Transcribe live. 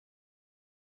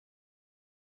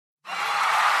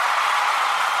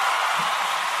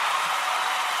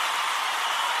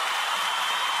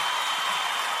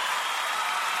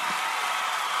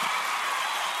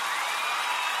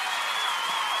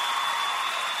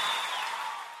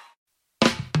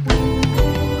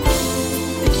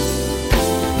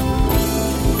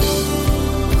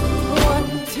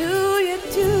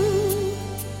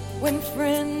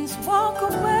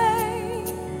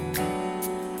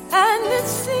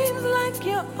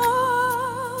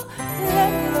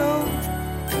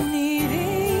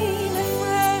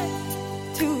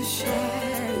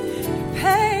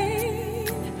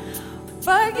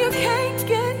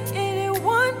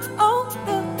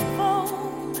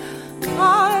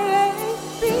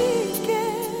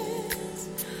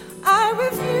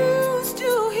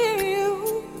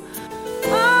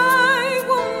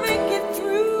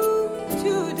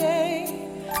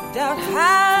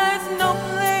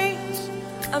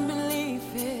unbelief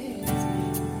is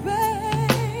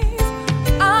raised.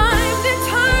 I'm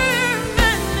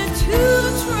determined to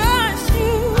trust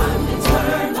you. I'm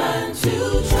determined to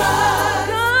trust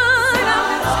God. I'm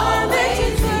determined to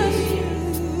trust you.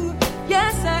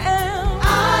 Yes, I am.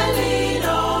 I lean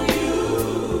on you.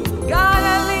 God,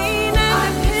 I lean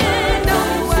and depend on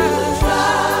you.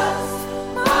 Trust.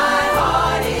 My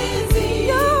heart is easy.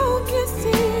 Yoke is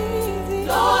easy.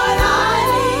 Lord, I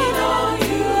lean on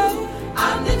you.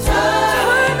 I'm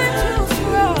determined to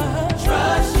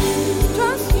trust you.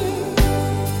 Trust you.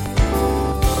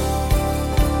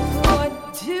 What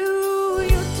do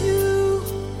you do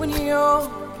when you're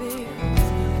there?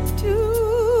 Do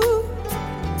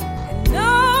and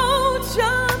no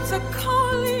jobs are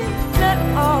calling at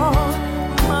all.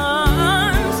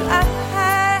 Months have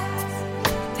passed,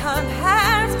 time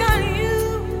has got you,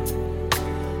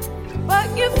 but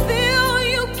you feel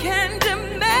you can't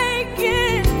make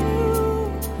it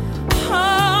through.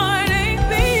 Heartache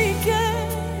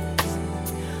begins.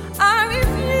 I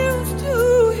refuse to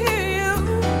hear you.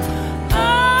 I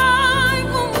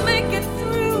will make it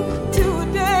through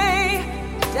today.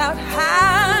 Doubt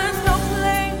has no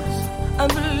place.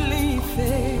 Unbelief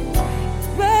is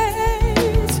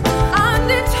raised. I'm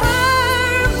determined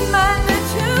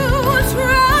to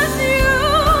trust you.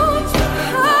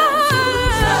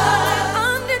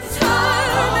 I'm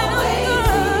determined.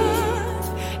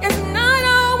 It's not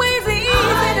always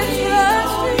easy to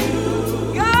trust you.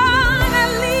 God, I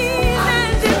lean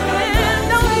and depend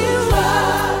on you.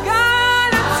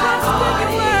 God, I trust in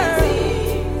your word.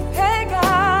 Hey,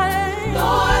 God.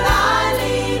 Lord, I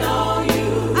lean on you.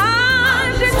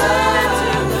 I'm determined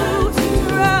to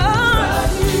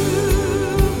trust you.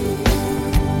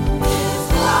 This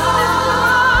love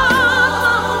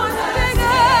is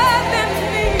bigger than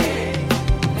me.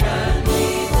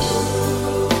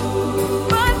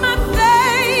 But my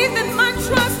faith and my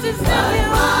trust is in you.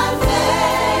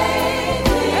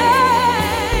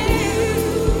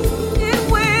 It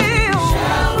will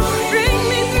bring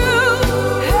me through.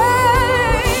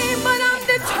 Hey, but I'm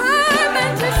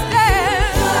determined to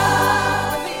stand.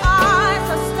 When the odds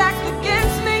are stacked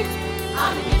against me,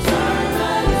 I'm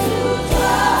determined to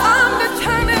trust. I'm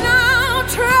determined I'll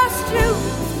trust you.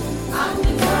 I'm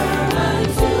determined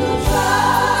to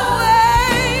trust. The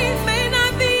way may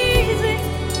not be easy.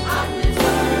 I'm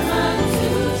determined to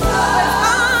trust.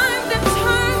 I'm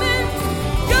determined,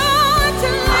 God, to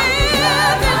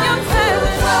live in your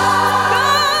presence.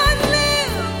 God,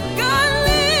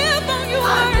 live on your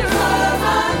word. I'm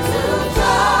determined to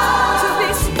trust. To be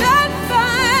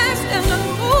steadfast and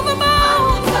unmovable. I'm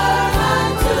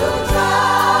determined to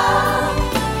trust.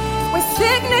 When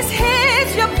sickness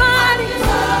hits your body, I'm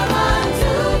determined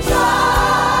to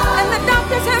trust. And the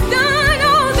doctors have done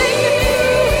all they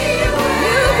can.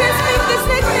 You can speak to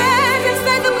sickness and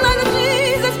say the blood of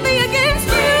Jesus be against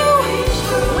you.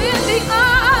 When the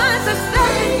odds are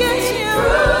stacked against you,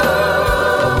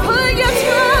 put your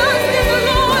trust in the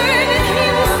Lord and He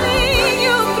will see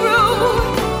you through.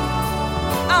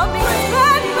 I'll be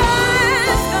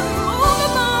steadfast,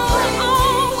 unmovable,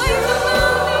 always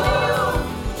abounding in you.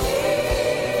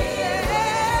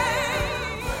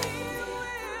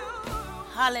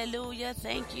 Hallelujah.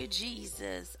 Thank you,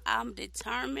 Jesus. I'm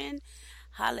determined.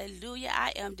 Hallelujah.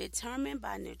 I am determined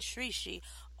by Nutrishi.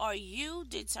 Are you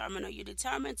determined? Are you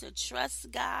determined to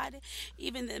trust God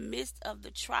even in the midst of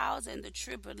the trials and the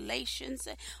tribulations?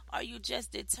 Are you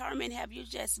just determined? Have you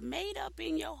just made up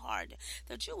in your heart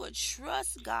that you would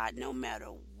trust God no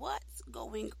matter what's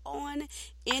going on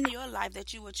in your life,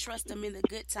 that you would trust Him in the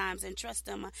good times and trust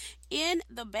Him in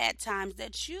the bad times,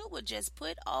 that you would just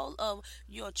put all of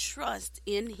your trust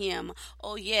in Him?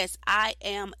 Oh, yes, I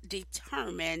am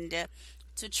determined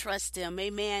to trust Him.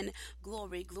 Amen.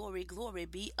 Glory, glory, glory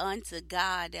be unto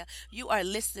God. You are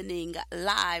listening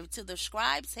live to the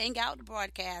Scribes Hangout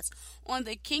broadcast on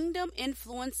the Kingdom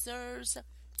Influencers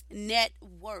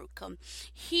Network.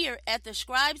 Here at the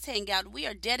Scribes Hangout, we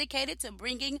are dedicated to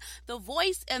bringing the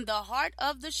voice and the heart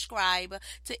of the scribe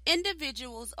to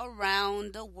individuals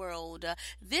around the world.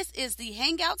 This is the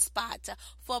hangout spot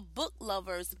for book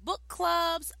lovers, book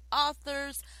clubs,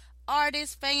 authors,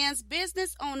 artists, fans,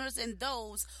 business owners, and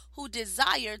those who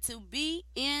desire to be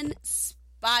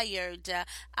inspired.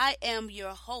 I am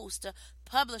your host,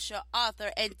 publisher,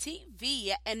 author, and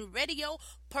TV and radio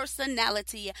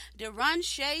personality,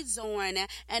 Devotional Zorn,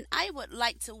 and I would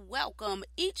like to welcome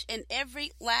each and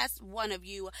every last one of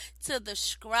you to the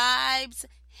Scribes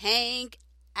Hangout.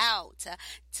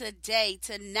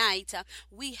 Tonight,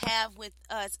 we have with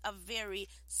us a very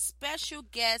special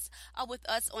guest with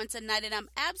us on tonight, and I'm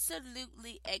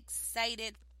absolutely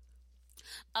excited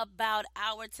about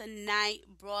our tonight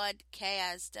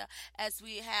broadcast as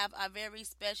we have our very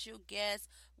special guest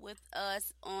with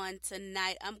us on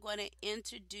tonight. I'm going to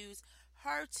introduce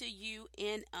her to you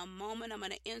in a moment. I'm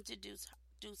going to introduce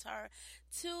her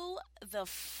to the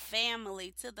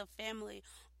family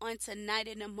on tonight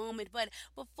in a moment. But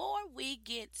before we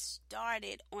get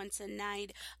started on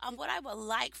tonight, what I would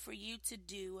like for you to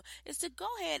do is to go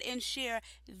ahead and share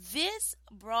this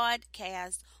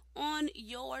broadcast on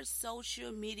your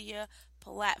social media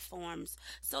platforms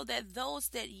so that those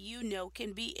that you know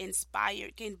can be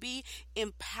inspired, can be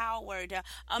empowered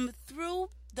through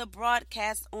the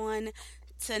broadcast on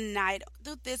tonight,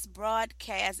 through this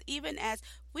broadcast, even as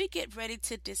we get ready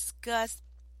to discuss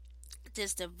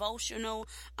this devotional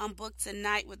book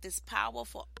tonight with this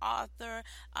powerful author,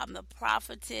 the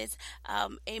prophetess,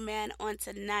 amen, on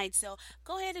tonight. So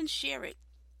go ahead and share it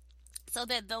so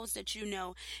that those that you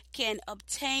know can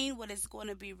obtain what is going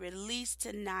to be released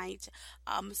tonight,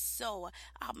 so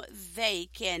they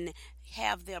can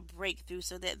have their breakthrough,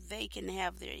 so that they can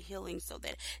have their healing, so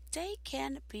that they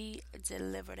can be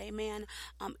delivered. Amen.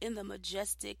 In the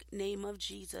majestic name of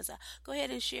Jesus. Go ahead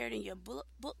and share it in your book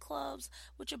clubs,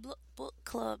 with your book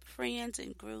club friends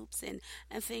and groups and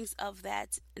things of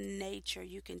that nature.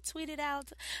 You can tweet it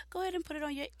out. Go ahead and put it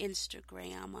on your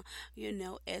Instagram,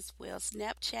 as well.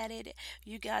 Snapchat it.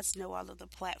 You guys know all of the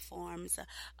platforms.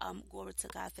 Glory to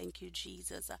God. Thank you,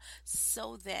 Jesus.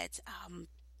 So that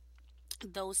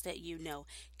those that you know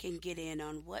can get in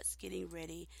on what's getting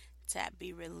ready to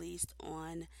be released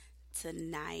on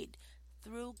tonight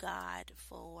through God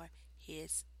for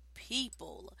His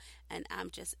people. And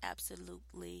I'm just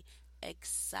absolutely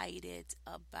excited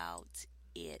about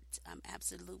it. I'm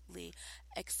absolutely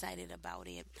excited about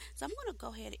it. So I'm going to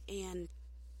go ahead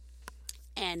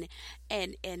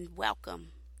and welcome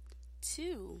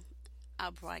to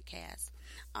our broadcast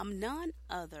none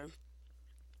other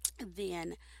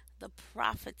than the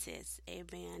prophetess.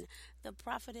 Amen. The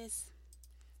prophetess.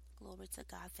 Glory to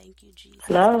God. Thank you, Jesus.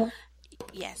 Hello.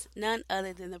 Yes, none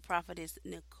other than the prophetess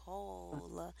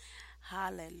Nicole.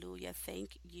 Hallelujah.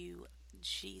 Thank you,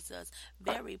 Jesus.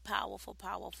 Very powerful,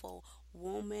 powerful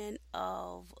woman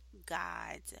of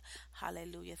God.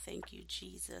 Hallelujah. Thank you,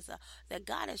 Jesus. That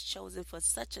God has chosen for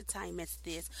such a time as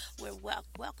this. We're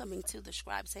welcoming to the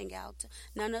Scribes Hangout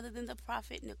none other than the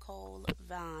prophet Nicole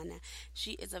Vaughan.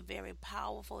 She is a very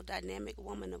powerful, dynamic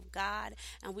woman of God,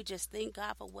 and we just thank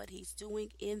God for what He's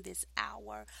doing in this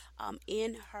hour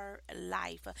in her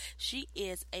life. She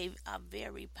is a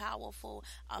very powerful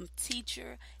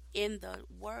teacher in the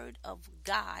Word of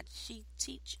God. She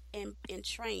teach and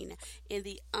train in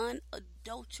the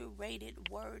unadulterated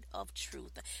Word of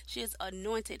truth. She is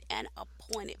anointed and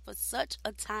appointed for such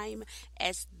a time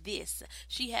as this.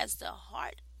 She has the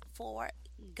heart for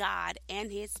God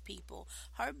and His people.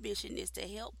 Her mission is to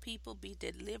help people be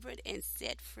delivered and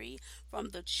set free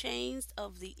from the chains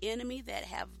of the enemy that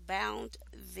have bound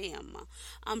them.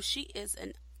 She is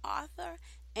an author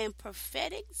and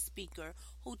prophetic speaker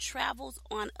who travels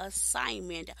on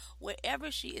assignment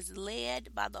wherever she is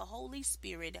led by the Holy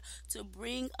Spirit to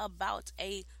bring about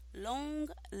a long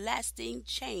lasting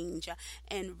change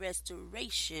and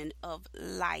restoration of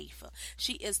life.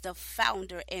 She is the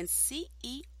founder and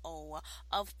CEO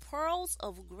of Pearls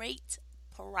of Great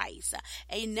Price,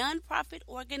 a nonprofit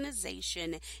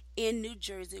organization in New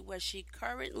Jersey where she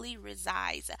currently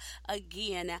resides.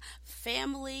 Again,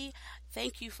 family,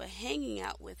 thank you for hanging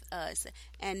out with us,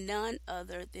 and none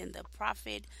other than the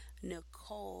prophet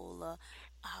Nicole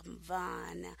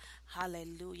Vaughan.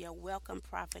 Hallelujah. Welcome,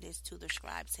 prophetess, to the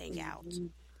Scribes Hangout.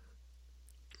 Mhm.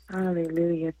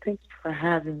 Hallelujah. Thank you for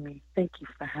having me. Thank you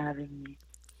for having me.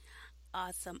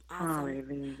 Awesome, awesome.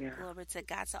 Hallelujah. Glory to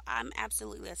God. So I'm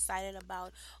absolutely excited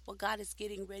about what God is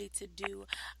getting ready to do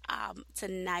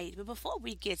tonight. But before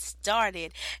we get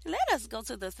started, let us go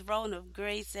to the throne of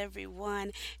grace,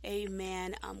 everyone.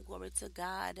 Amen. Glory to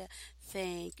God.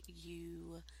 Thank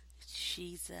you,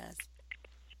 Jesus.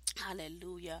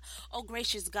 Hallelujah. Oh,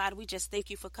 gracious God, we just thank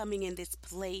you for coming in this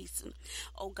place.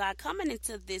 Oh, God, coming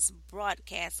into this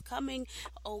broadcast, coming,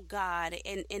 oh, God,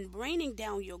 and raining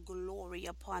down your glory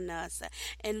upon us.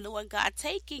 And, Lord God,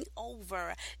 taking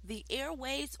over the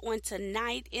airways on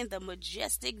tonight in the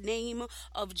majestic name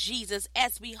of Jesus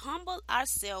as we humble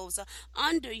ourselves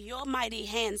under your mighty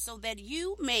hand so that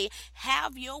you may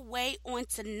have your way on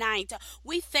tonight.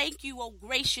 We thank you, oh,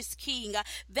 gracious King,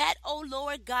 that, oh,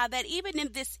 Lord God, that even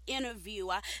in this interview,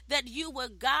 that you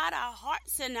would guide our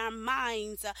hearts and our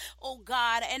minds, oh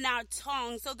God, and our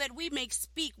tongues, so that we may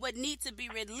speak what needs to be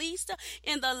released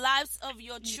in the lives of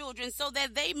your children, so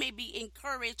that they may be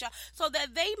encouraged, so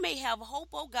that they may have hope,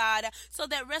 oh God, so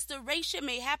that restoration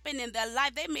may happen in their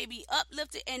life. They may be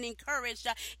uplifted and encouraged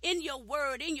in your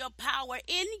word, in your power,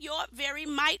 in your very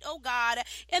might, oh God,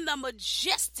 in the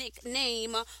majestic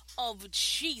name of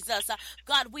Jesus.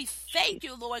 God, we thank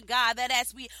you, Lord God, that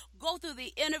as we go through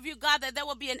the interview, God, that there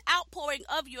will be an outpouring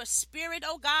of your spirit,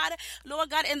 oh God, Lord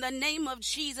God, in the name of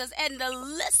Jesus, and the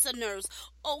listeners,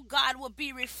 oh God, would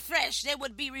be refreshed, they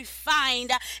would be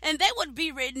refined, and they would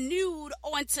be renewed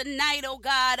on tonight, oh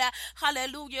God.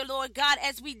 Hallelujah, Lord God,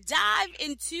 as we dive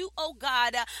into, oh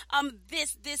God,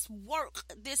 this work,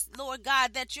 this, Lord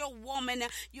God, that your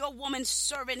woman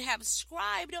servant have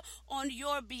scribed on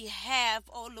your behalf,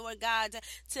 oh Lord God,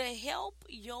 to help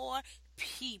your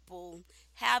people.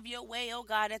 Have your way, oh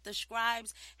God, at the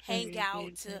Scribes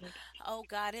Hangout. Oh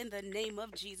God, in the name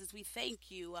of Jesus, we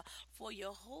thank you for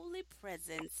your holy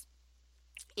presence.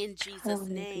 In Jesus'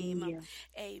 name, Hallelujah.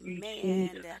 In amen.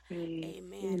 Jesus' name.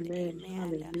 Amen. Amen.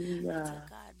 Amen. To Hallelujah.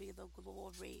 God be the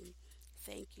glory.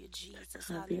 Thank you, Jesus.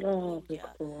 God be all the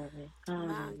Hallelujah. glory.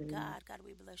 My Hallelujah. God,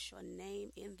 we bless your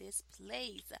name in this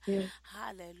place. Yes.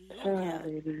 Hallelujah.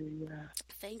 Hallelujah.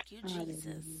 Thank you, Jesus.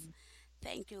 Hallelujah.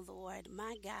 Thank you, Lord.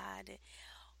 My God.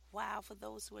 Wow, for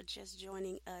those who are just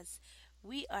joining us,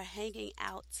 we are hanging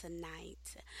out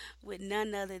tonight with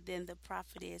none other than the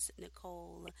prophetess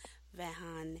Nicole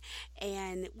Vaughan,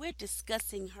 and we're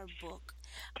discussing her book,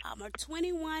 her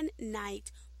 21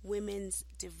 night women's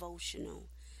devotional.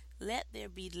 Let there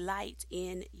be light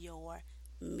in your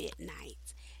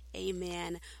midnight.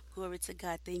 Amen. Glory to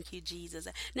God. Thank you, Jesus.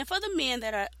 Now, for the men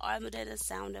that are under the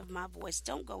sound of my voice,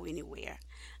 don't go anywhere.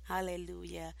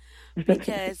 Hallelujah.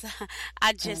 Because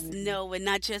I just Hallelujah. know and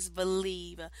I just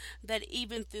believe that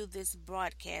even through this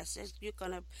broadcast, that you're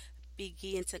going to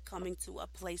begin to coming to a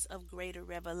place of greater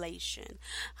revelation.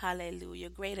 Hallelujah.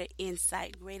 Greater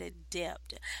insight, greater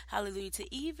depth. Hallelujah.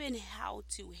 To even how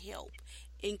to help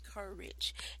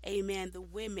encourage, amen, the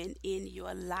women in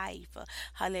your life.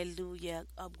 Hallelujah.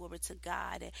 Glory to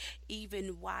God.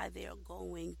 Even while they're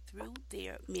going through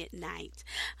their midnight.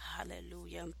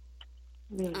 Hallelujah.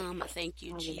 Yes. Thank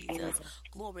you, Jesus. Hallelujah.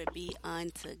 Glory be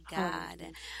unto God.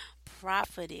 Hallelujah.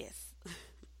 Prophetess.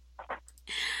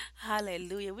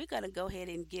 Hallelujah. We're gonna go ahead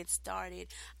and get started.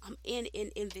 In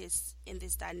this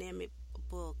dynamic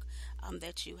book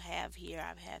that you have here.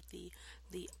 I've had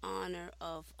the honor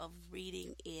of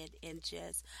reading it, and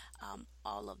just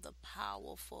all of the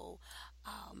powerful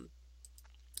um,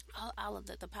 all of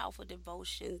the powerful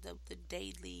devotion, the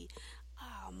daily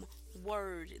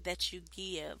word that you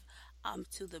give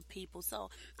to the people. So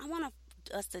I want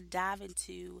us to dive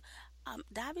into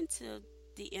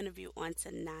the interview on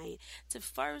tonight, to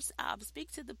first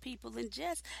speak to the people and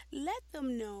just let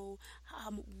them know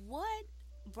what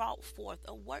brought forth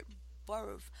or what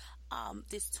birth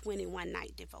this 21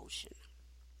 night devotion.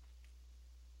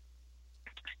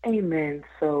 Amen.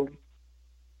 So,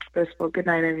 first of all, good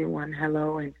night, everyone.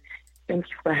 Hello, and thank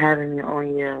you for having me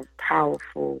on your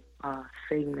powerful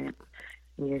segment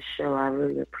in your show. I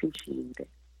really appreciate it.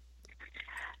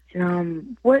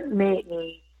 What made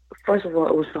me, first of all,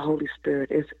 it was the Holy Spirit.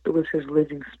 It was His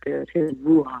living spirit, His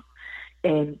Ruach.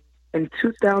 And in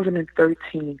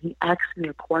 2013, He asked me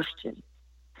a question.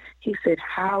 He said,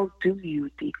 how do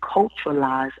you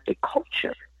deculturalize a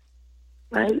culture?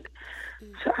 Right?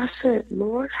 So I said,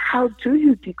 Lord, how do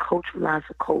you deculturalize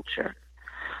a culture?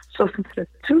 So since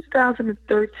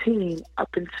 2013 up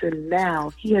until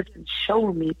now, He has been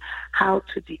showing me how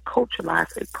to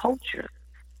deculturalize a culture.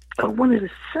 But one of the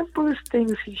simplest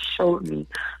things He showed me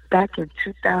back in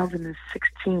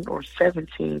 2016 or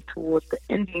 17, towards the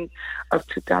ending of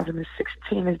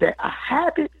 2016, is that a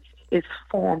habit is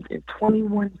formed in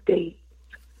 21 days.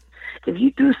 If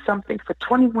you do something for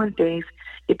 21 days,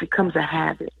 it becomes a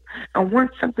habit. And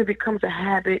once something becomes a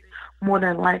habit, more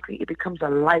than likely it becomes a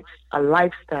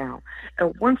lifestyle.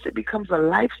 And once it becomes a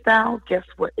lifestyle, guess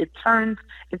what? It turns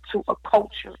into a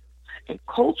culture. And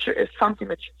culture is something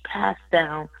that you pass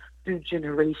down through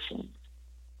generations.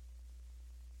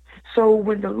 So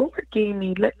when the Lord gave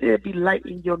me, let there be light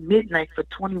in your midnight for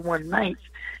 21 nights,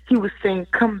 He was saying,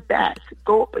 come back,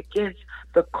 go up against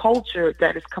the culture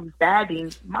that is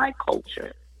combating my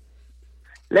culture.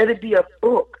 Let it be a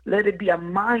book. Let it be a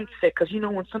mindset. Because,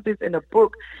 when something's in a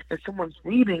book and someone's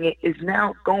reading it, it's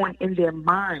now going in their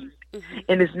mind. Mm-hmm.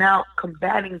 And it's now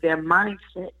combating their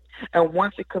mindset. And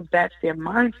once it combats their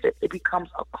mindset, it becomes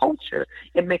a culture.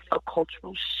 It makes a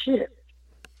cultural shift.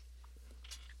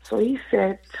 So he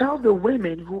said, tell the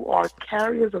women who are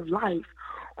carriers of life,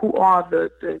 who are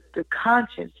the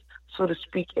conscience, so to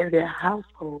speak, in their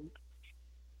household,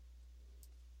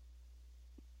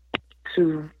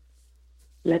 to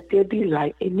let there be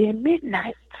light in their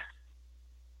midnight.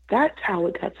 That's how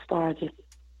it got started.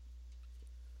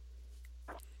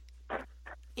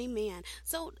 Amen.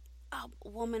 So,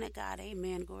 woman of God,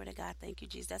 amen. Glory to God. Thank you,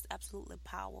 Jesus. That's absolutely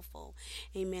powerful.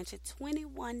 Amen. To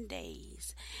 21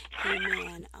 days,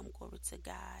 amen. Glory to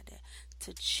God,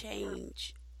 to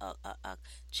change a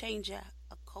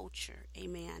culture,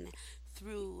 amen,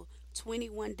 through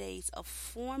 21 days of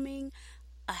forming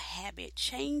a habit,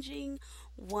 changing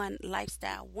one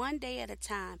lifestyle, one day at a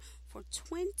time for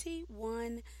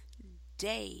 21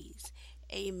 days,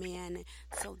 amen,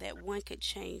 so that one could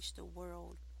change the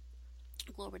world.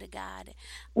 Glory to God.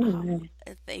 Amen.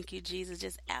 Thank you, Jesus.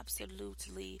 Just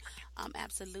absolutely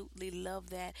love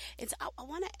that. And so I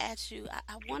want to ask you,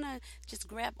 I want to just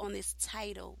grab on this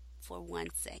title for 1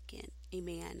 second.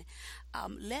 Amen.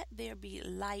 Let there be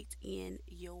light in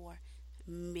your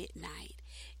midnight.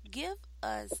 Give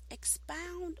us,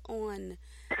 expound on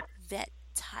that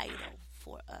title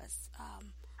for us,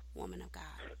 woman of God.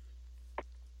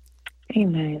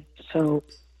 Amen. So,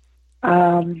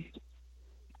 um,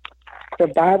 the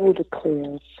Bible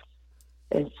declares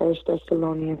in 1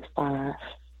 Thessalonians 5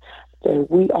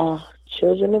 that we are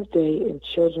children of day and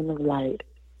children of light,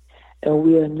 and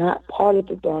we are not part of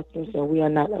the darkness and we are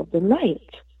not of the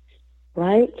night,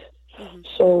 right? Mm-hmm.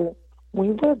 So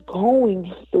when we're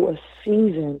going through a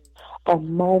season, a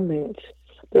moment,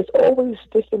 there's always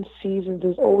different seasons,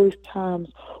 there's always times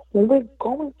when we're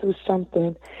going through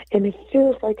something and it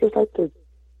feels like it's like the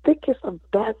thickest of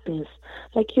darkness.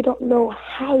 Like you don't know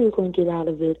how you're going to get out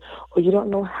of it, or you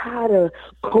don't know how to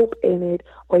cope in it,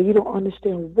 or you don't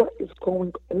understand what is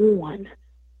going on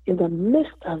in the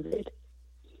midst of it.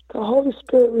 The Holy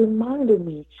Spirit reminded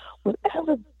me,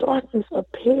 whenever darkness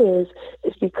appears,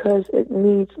 it's because it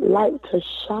needs light to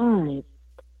shine.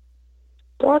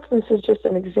 Darkness is just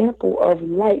an example of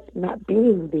light not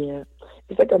being there.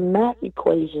 It's like a math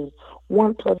equation.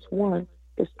 1 plus 1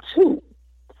 is 2.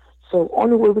 So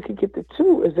only way we can get the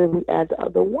 2 is if we add the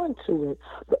other 1 to it.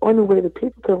 The only way that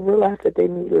people can realize that they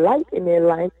need light in their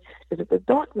life is if the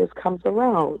darkness comes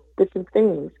around. Different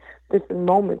things, different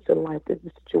moments in life,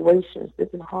 different situations,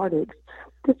 different heartaches,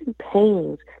 different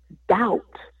pains, doubt.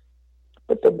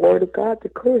 But the Word of God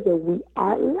declares that we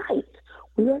are light.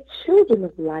 We are children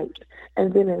of light.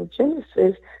 And then in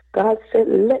Genesis, God said,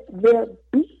 let there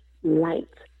be light.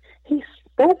 He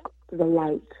spoke the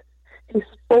light. He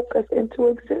spoke us into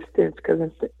existence, because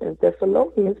in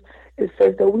Thessalonians, it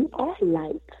says that we are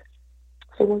light.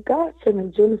 So when God said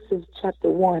in Genesis chapter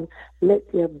 1,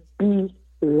 let there be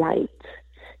light,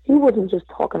 he wasn't just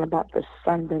talking about the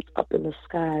sun that's up in the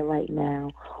sky right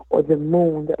now or the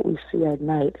moon that we see at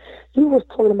night. He was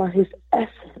talking about his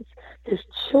essence, his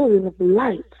children of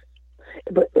light.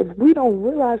 But if we don't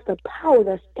realize the power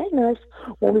that's in us,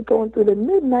 when we're going through the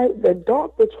midnight, the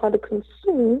dark will try to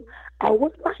consume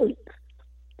our light.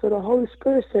 So the Holy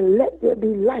Spirit said, let there be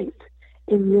light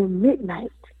in your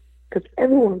midnight, because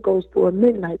everyone goes through a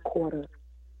midnight quarter.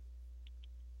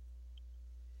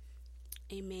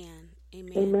 Amen.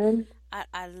 Amen. Amen.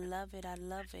 I love it. I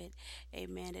love it.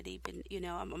 Amen. That even,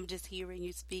 I'm just hearing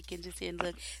you speak and just saying,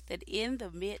 look, that in the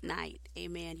midnight,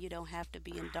 amen, you don't have to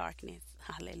be in darkness.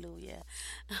 Hallelujah.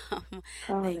 Thank you,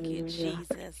 Hallelujah.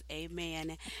 Jesus.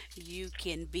 Amen. You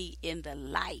can be in the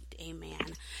light.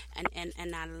 Amen.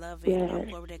 And I love it. Yes.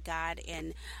 Glory to God.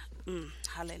 And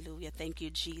hallelujah. Thank you,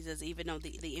 Jesus. Even though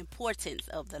the importance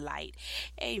of the light.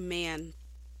 Amen.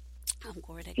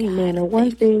 Glory to Amen.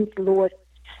 God. Thank you.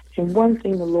 And one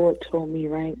thing the Lord told me,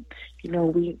 right?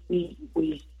 We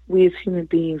as human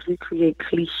beings, we create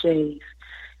cliches,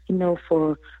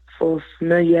 for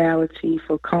familiarity,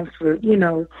 for comfort, we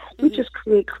Hmm. just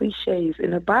create cliches.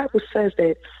 And the Bible says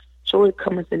that joy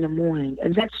cometh in the morning,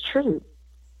 and that's true.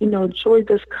 Joy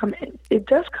does come in, it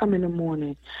does come in the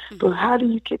morning. But Hmm. how do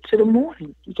you get to the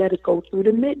morning? You got to go through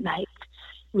the midnight.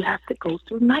 You have to go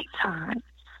through nighttime.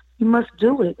 You must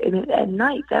do it. And at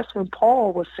night, that's when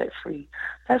Paul was set free.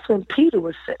 That's when Peter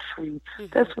was set free. Hmm.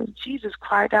 That's when Jesus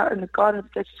cried out in the Garden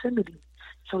of Gethsemane.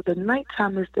 So the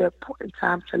nighttime is the important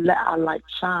time to let our light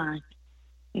shine.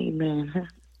 Amen.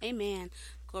 Amen.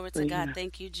 Glory So to God. yeah.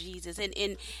 Thank you, Jesus.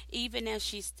 And even as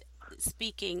she's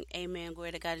speaking, amen,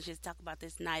 glory to God, is just talk about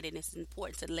this night, and it's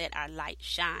important to let our light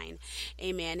shine,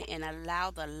 amen, and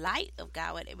allow the light of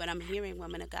God, but I'm hearing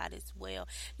women of God as well,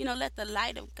 let the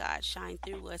light of God shine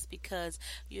through us, because,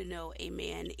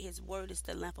 amen, his word is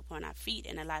the lamp upon our feet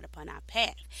and a light upon our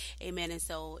path, amen, and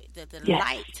so the Yes.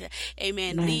 light,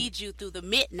 amen, leads you through the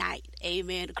midnight,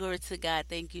 amen, glory to God,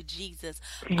 thank you, Jesus,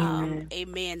 Amen.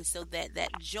 amen, so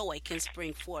that joy can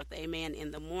spring forth, amen,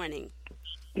 in the morning.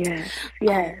 Yes.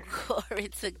 Yes. Glory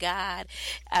to God.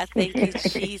 I thank you,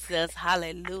 Jesus.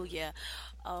 Hallelujah.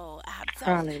 So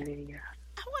Hallelujah.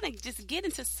 I want to just get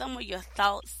into some of your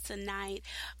thoughts tonight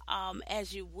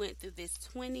as you went through this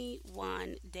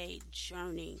 21-day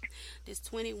journey. This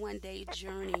 21-day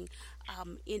journey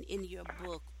in your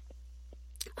book.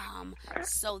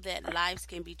 So that lives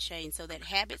can be changed, so that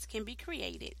habits can be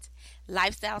created,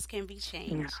 lifestyles can be Yeah.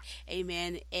 changed,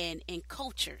 amen, and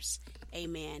cultures,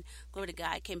 amen, glory to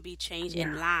God, can be changed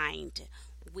and Yeah. lined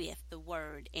with the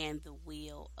word and the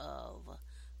will of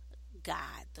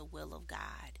God, the will of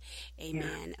God, Yeah.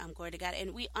 amen. Glory to God,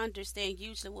 and we understand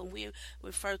usually when we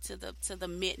refer to the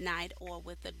midnight or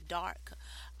with the dark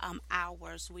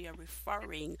hours, we are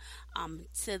referring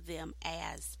to them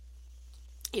as,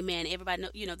 amen. Everybody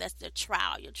know, that's the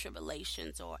trial, your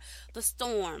tribulations, or the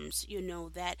storms,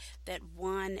 that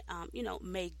one,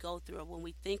 may go through. When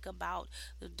we think about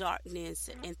the darkness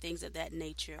and things of that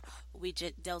nature,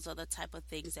 those are the type of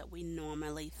things that we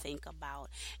normally think about.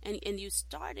 And you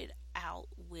started out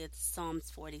with Psalms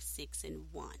 46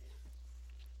 and 1.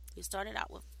 You started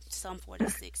out with Psalm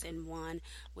 46 and 1,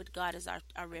 with God as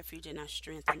our refuge and our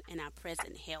strength and our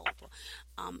present help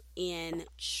in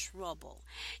trouble.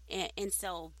 And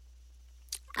so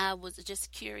I was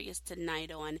just curious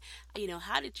tonight on,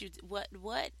 how did you, what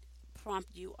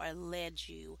prompted you or led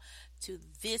you to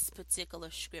this particular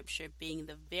scripture being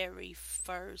the very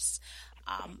first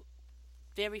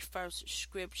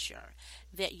scripture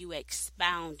that you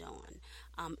expound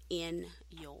on in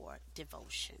your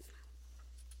devotion?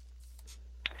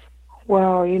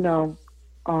 Well,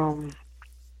 um,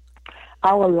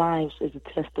 our lives is a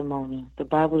testimony. The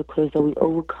Bible declares that we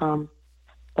overcome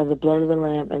by the blood of the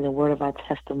Lamb and the word of our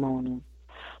testimony.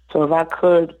 So if I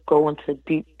could go into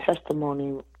deep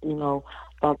testimony,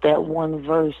 about that one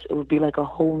verse, it would be like a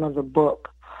whole nother book.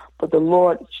 But the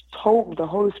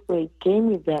Holy Spirit gave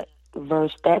me that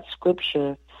verse, that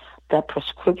scripture, that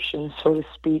prescription, so to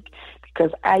speak,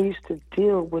 because I used to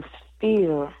deal with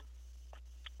fear.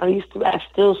 I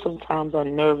still sometimes are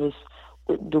nervous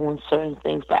with doing certain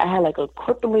things, but I had like a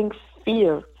crippling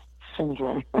fear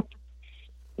syndrome. I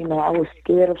was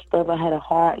scared of stuff. I had a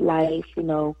hard life,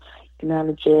 getting out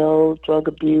of jail, drug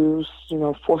abuse,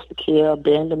 foster care,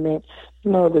 abandonment,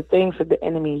 the things that the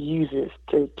enemy uses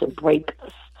to break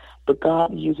us. But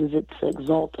God uses it to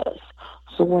exalt us.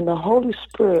 So when the Holy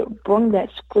Spirit brought that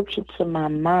scripture to my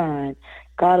mind,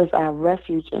 God is our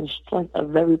refuge and strength, a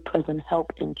very present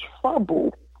help in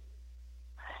trouble,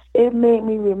 it made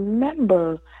me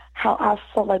remember how I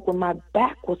felt like when my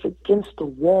back was against the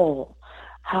wall,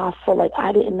 how I felt like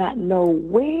I did not know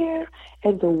where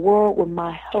in the world would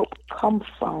my help come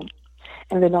from.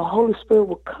 And then the Holy Spirit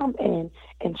would come in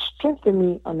and strengthen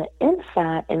me on the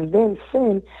inside and then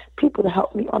send people to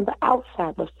help me on the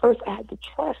outside. But first I had to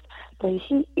trust that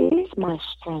He is my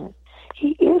strength.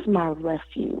 He is my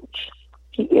refuge.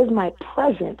 He is my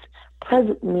present.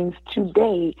 Present means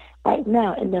today, right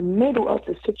now, in the middle of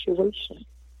the situation.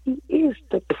 He is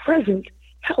the present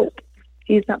help.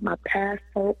 He's not my past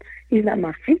help. He's not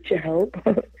my future help.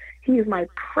 He is my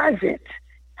present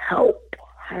help.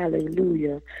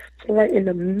 Hallelujah. So right in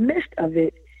the midst of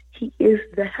it, He is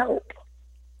the help.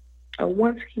 And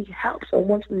once He helps, and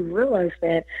once we realize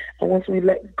that, and once we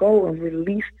let go and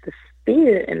release the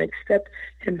fear and accept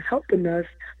Him helping us,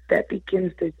 that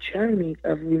begins the journey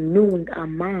of renewing our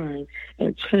mind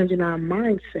and changing our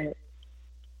mindset.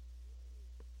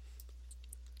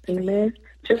 Amen.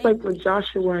 Just like with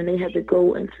Joshua and they had to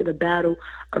go into the battle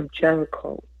of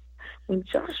Jericho. When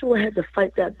Joshua had to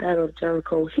fight that battle of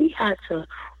Jericho, he had to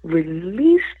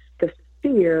release the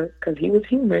fear because he was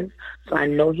human. So I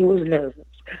know he was nervous.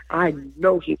 I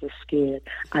know he was scared.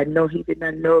 I know he did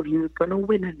not know if he was going to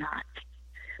win or not.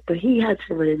 But he had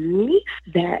to release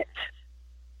that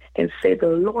and say, the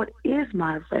Lord is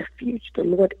my refuge. The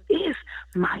Lord is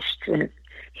my strength.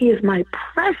 He is my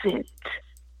present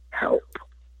help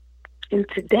in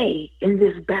today, in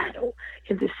this battle,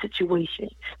 in this situation,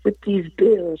 with these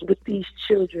bills, with these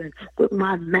children, with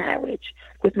my marriage,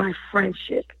 with my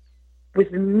friendship,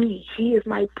 with me. He is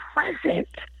my present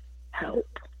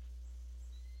help.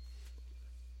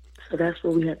 So that's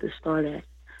where we have to start at,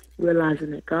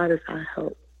 realizing that God is our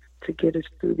help. to get us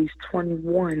through these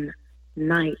 21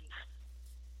 nights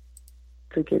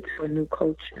to get to a new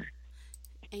culture.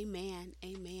 Amen.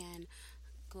 Amen.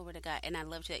 Glory to God. And I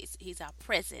love that he's our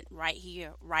present right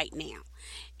here, right now.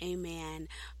 Amen.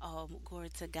 Glory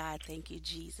to God. Thank you,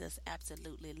 Jesus.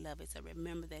 Absolutely love it. So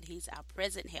remember that he's our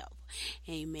present help.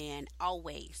 Amen.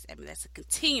 Always. I mean, that's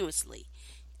continuously.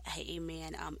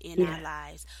 Amen. In our Yes.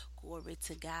 lives. Glory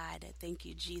to God. Thank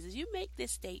you, Jesus. You make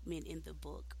this statement in the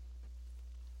book.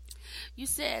 You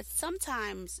said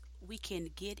sometimes we can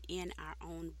get in our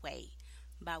own way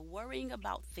by worrying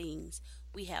about things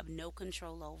we have no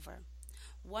control over,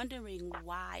 wondering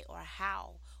why or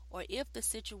how or if the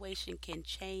situation can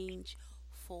change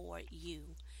for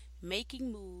you,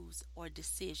 making moves or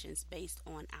decisions based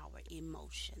on our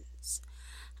emotions.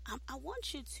 I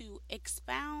want you to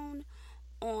expound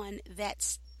on that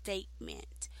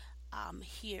statement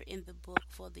here in the book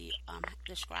for the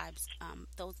scribes,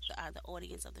 those are the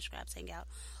audience of the Scribes Hangout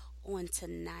on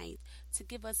tonight, to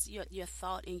give us your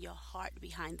thought and your heart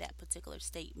behind that particular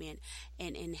statement,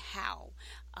 and how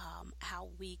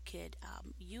we could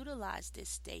utilize this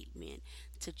statement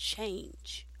to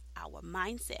change our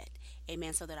mindset,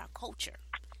 amen, so that our culture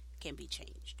can be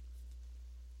changed.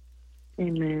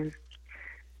 Amen.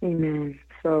 Amen.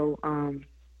 So,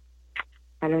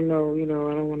 I don't know, I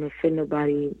don't want to offend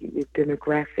nobody with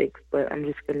demographics, but I'm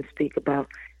just going to speak about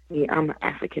me. I'm an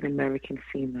African American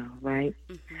female, right?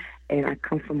 Mm-hmm. And I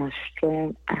come from a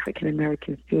strong African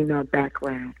American female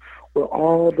background where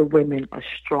all the women are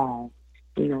strong,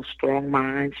 strong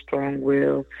mind, strong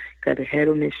will, got a head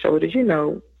on their shoulders,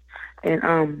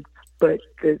 And but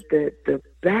the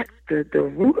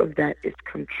root of that is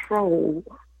control.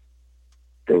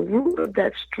 The root of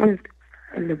that strength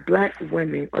in the black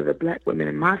women, or the black women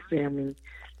in my family,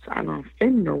 so I don't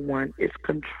offend no one, is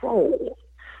control.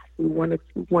 We want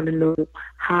to know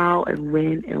how and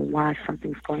when and why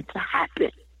something's going to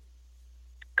happen.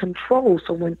 Control.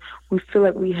 So when we feel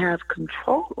like we have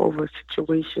control over a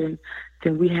situation,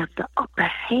 then we have the upper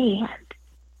hand.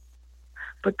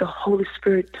 But the Holy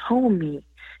Spirit told me,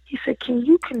 he said, can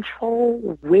you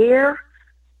control where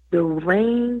the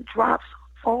raindrops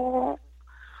fall?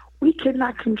 We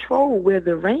cannot control where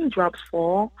the raindrops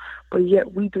fall, but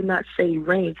yet we do not say,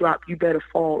 raindrop, you better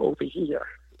fall over here.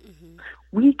 Mm-hmm.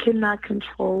 We cannot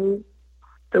control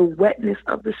the wetness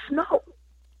of the snow,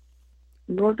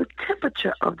 nor the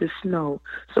temperature of the snow.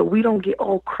 So we don't get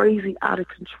all crazy out of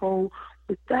control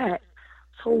with that.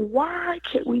 So why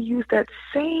can't we use that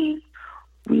same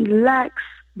relaxed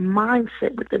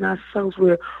mindset within ourselves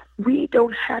where we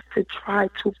don't have to try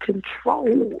to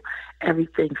control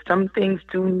everything? Some things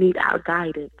do need our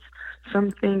guidance.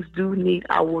 Some things do need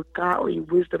our godly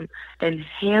wisdom and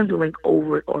handling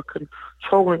over it, or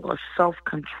controlling, or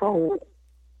self-control.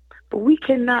 But we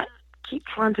cannot keep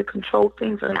trying to control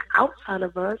things on the outside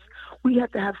of us. We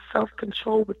have to have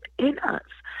self-control within us.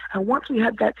 And once we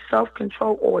have that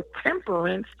self-control or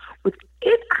temperance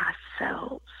within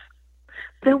ourselves,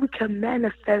 then we can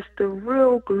manifest the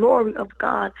real glory of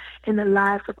God in the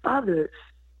lives of others.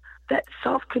 That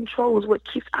self-control is what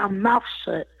keeps our mouth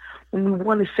shut when we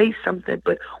want to say something,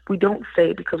 but we don't say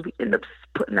it because we end up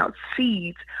putting out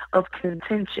seeds of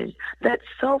contention. That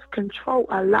self-control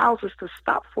allows us to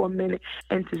stop for a minute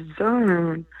and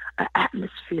discern an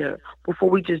atmosphere before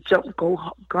we just go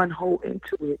gun-ho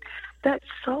into it. That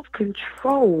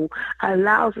self-control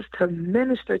allows us to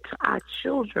minister to our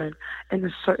children in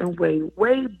a certain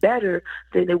way better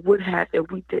than it would have if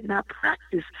we did not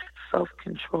practice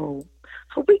self-control.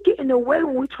 So we get in the way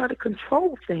when we try to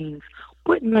control things.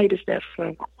 What night is that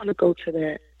from? I want to go to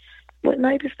that. What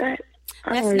night is that?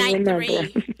 That's night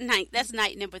 3. That's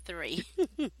night number 3.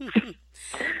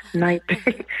 Night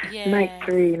Yes. Night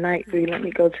 3. Let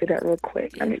me go to that real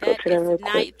quick. Night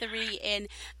 3, and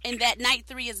that night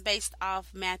 3 is based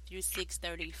off Matthew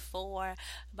 6:34.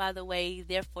 By the way,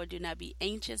 therefore do not be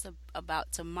anxious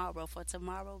about tomorrow, for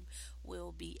tomorrow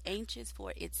will be anxious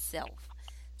for itself.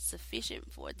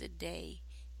 Sufficient for the day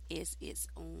is its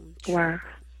own trouble. Wow.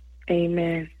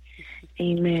 Amen.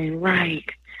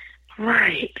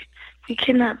 Right. We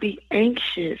cannot be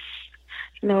anxious.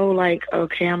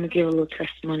 Okay, I'm going to give a little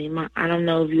testimony. I don't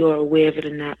know if you're aware of it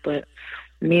or not, but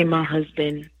me and my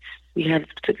husband, we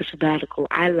took a sabbatical.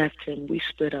 I left him. We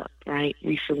split up, right,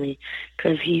 recently,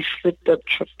 because he slipped up,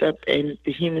 tripped up, and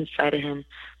the human side of him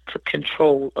took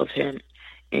control of him,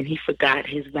 and he forgot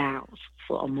his vows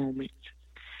for a moment.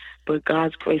 But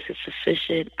God's grace is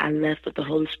sufficient. I left, but the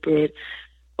Holy Spirit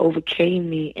overcame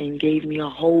me and gave me a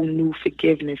whole new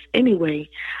forgiveness. Anyway,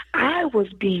 I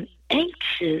was being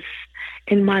anxious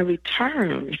in my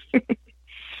return.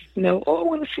 Oh, I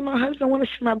want to see my husband. I want to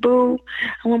see my boo.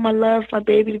 I want my love, my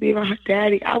baby to be around her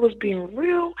daddy. I was being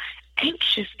real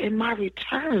anxious in my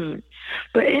return.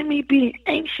 But in me being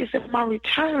anxious in my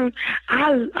return,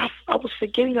 I was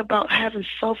forgetting about having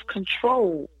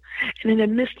self-control. And in the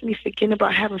midst of me forgetting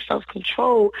about having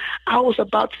self-control, I was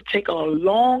about to take a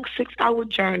long 6-hour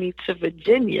journey to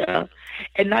Virginia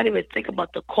and not even think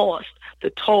about the cost,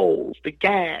 the tolls, the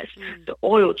gas, the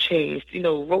oil change,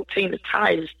 rotating the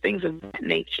tires, things of that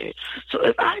nature. So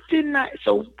if I did not,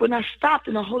 so when I stopped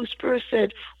and the Holy Spirit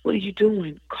said, "What are you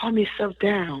doing? Calm yourself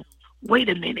down. Wait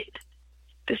a minute."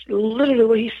 This is literally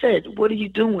what he said. "What are you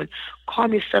doing?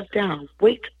 Calm yourself down.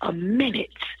 Wait a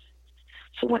minute."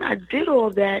 So when I did all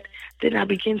that, then I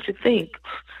began to think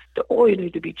the oil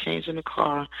need to be changed in the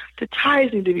car, the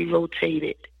tires need to be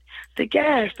rotated, the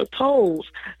gas, the tolls.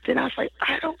 Then I was like,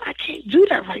 I can't do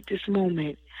that right this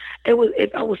moment. It was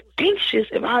if I was anxious,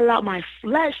 if I allowed my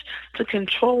flesh to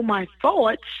control my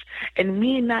thoughts, and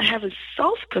me not having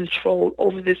self-control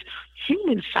over this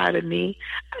human side of me,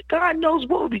 God knows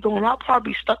what would be going on. I'll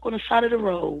probably be stuck on the side of the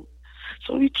road.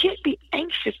 So you can't be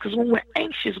anxious, because when we're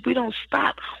anxious, we don't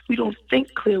stop. We don't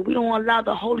think clear. We don't allow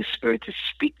the Holy Spirit to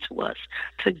speak to us,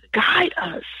 to guide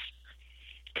us,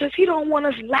 because he don't want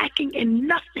us lacking in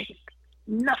nothing.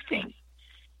 Nothing.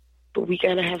 But we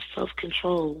got to have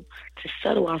self-control to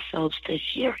settle ourselves, to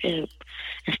hear him,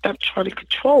 and stop trying to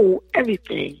control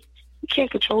everything. We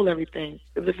can't control everything.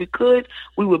 Because if we could,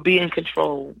 we would be in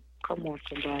control. Come on,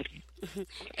 somebody.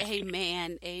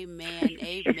 Amen, amen,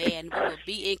 amen. We will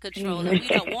be in control, and we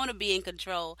don't want to be in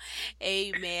control.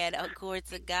 Amen. According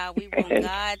to God, we want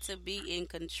God to be in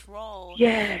control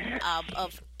Yes.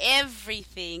 of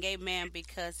everything. Amen.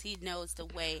 Because He knows the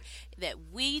way that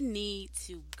we need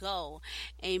to go.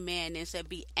 Amen. And so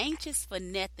be anxious for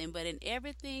nothing, but in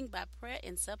everything by prayer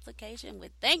and supplication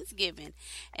with thanksgiving,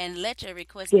 and let your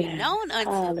requests be Yes. known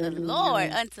unto the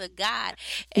Lord, Hallelujah. unto God.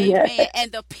 Yes. Amen.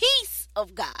 And the peace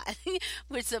of God,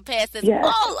 which surpasses Yes.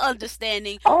 all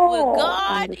understanding, will All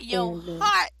guard your understanding.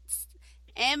 hearts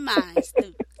and minds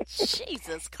through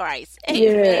Jesus Christ.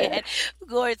 Yes. Amen.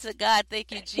 Glory to God.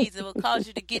 Thank you, Jesus. Will cause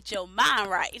you to get your mind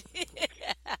right.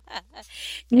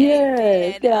 Yes.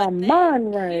 Amen. Get our Thank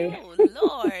mind right. you,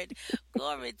 Lord.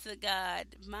 Glory to God.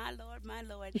 My Lord, my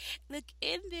Lord. Look,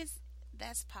 in this,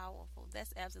 that's powerful.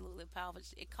 That's absolutely powerful.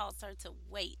 It caused her to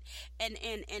wait, and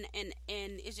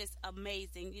it's just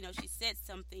amazing. She said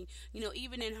something.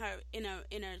 Even in her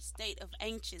state of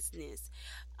anxiousness,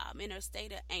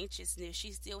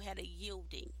 she still had a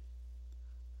yielding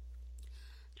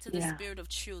to the Yeah. Spirit of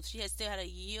truth. She had still had a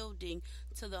yielding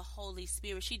to the Holy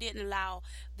Spirit. She didn't allow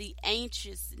the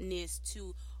anxiousness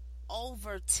to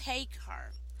overtake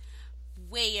her,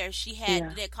 where she had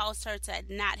Yeah. that caused her to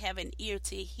not have an ear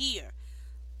to hear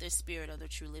the Spirit of the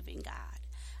true living God.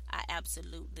 I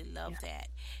absolutely love Yeah. that.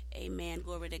 Amen.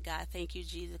 Glory to God. Thank you,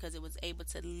 Jesus, because it was able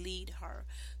to lead her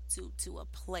to a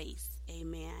place.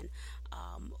 Amen.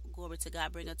 Glory to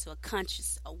God. Bring her to a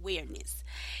conscious awareness.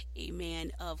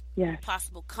 Amen. Of Yes.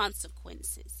 possible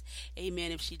consequences.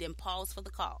 Amen. If she didn't pause for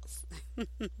the cause.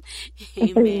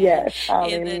 Amen. Yes.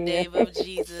 In the Hallelujah. name of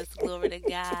Jesus. Glory to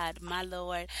God. My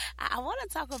Lord. I want to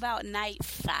talk about night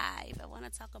 5. I want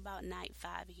to talk about night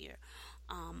 5 here.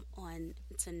 On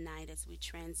tonight as we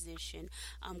transition.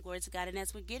 Glory to God. And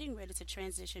as we're getting ready to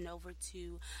transition over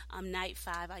to night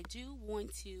 5, I do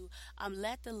want to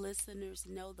let the listeners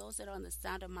know, those that are on the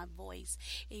sound of my voice,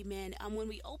 amen. When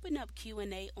we open up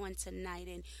Q&A on tonight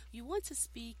and you want to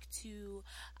speak to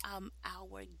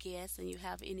our guest and you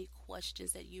have any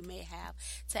questions that you may have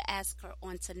to ask her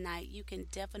on tonight, you can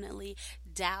definitely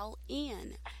dial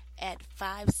in at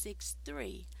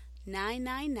 563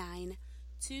 999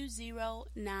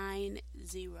 2090.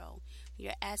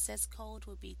 Your access code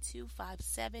will be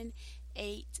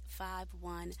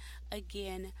 257851.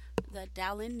 Again, the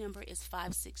dial-in number is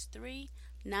 563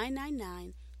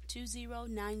 999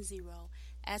 2090.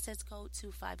 Access code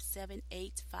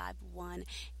 257851.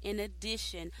 In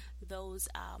addition, those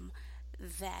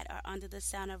that are under the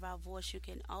sound of our voice, you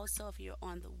can also, if you're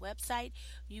on the website,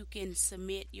 you can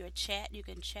submit your chat. You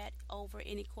can chat over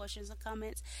any questions or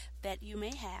comments that you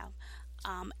may have,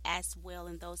 as well,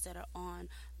 and those that are on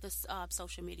the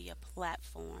social media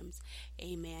platforms.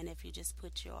 Amen. If you just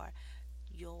put your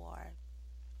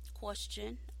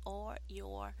question or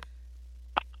your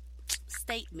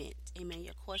statement, amen,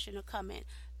 your question or comment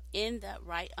in the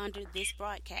right under this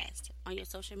broadcast on your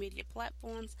social media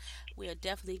platforms, we'll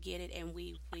definitely get it and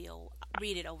we will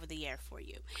read it over the air for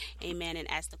you. Amen. And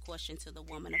ask the question to the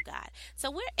woman of God. So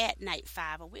we're at night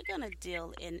 5, and we're going to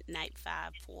deal in night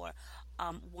 5 for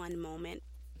one moment.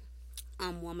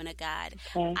 woman of God.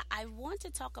 Okay. I want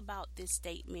to talk about this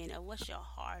statement, or what's your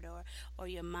heart or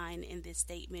your mind in this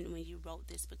statement when you wrote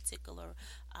this particular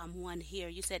one here.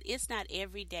 You said it's not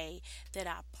every day that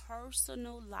our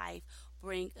personal life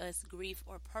bring us grief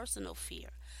or personal fear,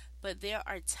 but there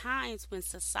are times when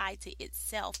society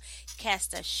itself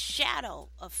casts a shadow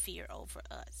of fear over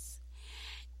us.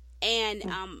 And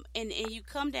you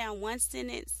come down one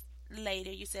sentence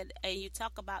later, you said, and you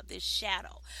talk about this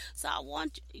shadow. So I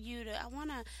want to you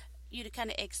to kind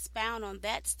of expound on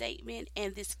that statement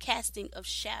and this casting of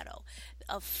shadow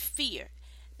of fear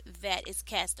that is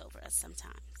cast over us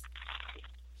sometimes.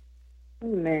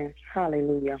 Amen.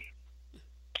 Hallelujah.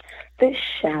 This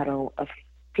shadow of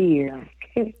fear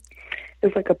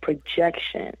is like a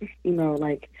projection,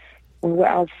 like when we're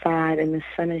outside and the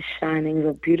sun is shining, it's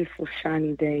a beautiful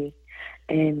shiny day,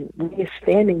 and we're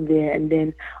standing there, and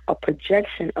then a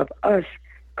projection of us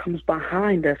comes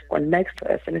behind us or next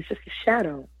to us, and it's just a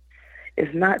shadow.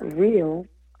 It's not real.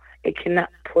 It cannot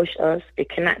push us. It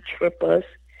cannot trip us.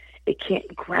 It can't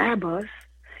grab us.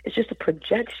 It's just a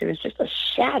projection. It's just a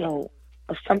shadow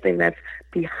of something that's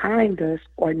behind us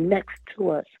or next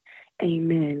to us.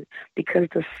 Amen. Because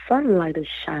the sunlight is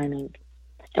shining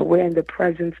and we're in the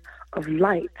presence of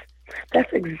light.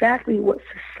 That's exactly what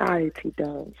society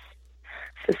does.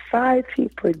 Society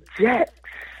projects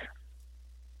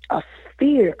a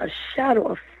fear, a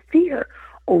shadow of fear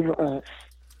over us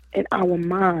in our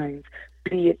minds,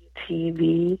 be it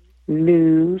TV,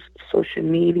 news, social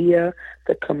media,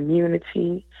 the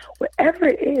community, wherever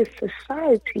it is.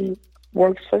 Society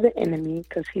works for the enemy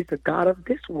because he's the God of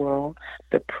this world,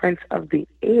 the prince of the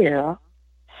air,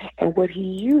 and what he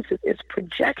uses is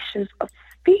projections of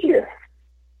fear.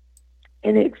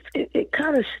 And it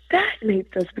kind of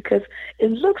stagnates us because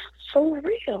it looks so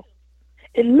real.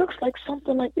 It looks like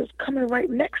something like it's coming right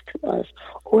next to us,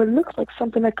 or it looks like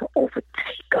something that could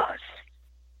overtake us.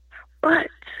 But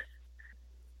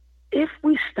if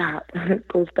we stop, it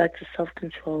goes back to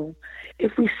self-control,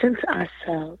 if we center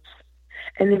ourselves,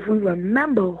 and if we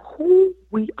remember who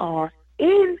we are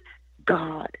in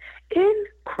God, in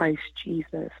Christ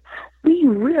Jesus, we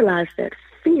realize that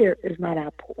fear is not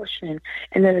our portion,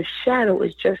 and that a shadow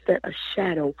is just that, a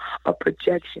shadow, a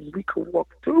projection. We could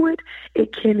walk through it.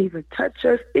 It can't even touch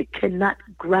us. It cannot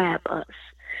grab us.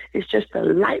 It's just the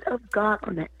light of God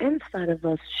on the inside of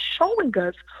us showing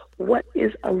us what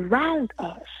is around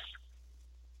us.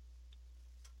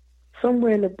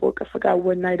 Somewhere in the book, I forgot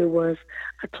what night it was,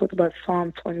 I talked about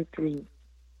Psalm 23.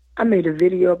 I made a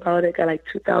video about it, got like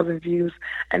 2,000 views,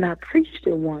 and I preached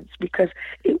it once because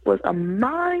it was a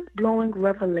mind-blowing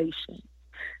revelation.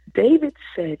 David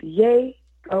said, "Yea,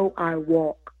 though I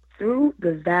walk through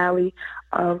the valley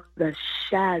of the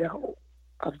shadow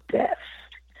of death,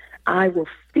 I will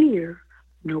fear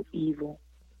no evil."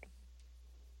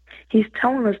 He's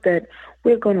telling us that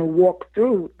we're going to walk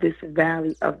through this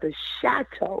valley of the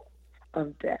shadow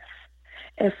of death,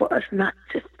 and for us not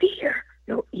to fear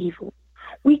no evil.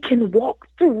 We can walk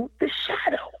through the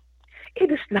shadow.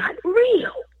 It is not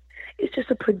real. It's just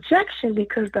a projection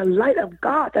because the light of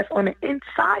God that's on the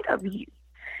inside of you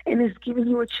and is giving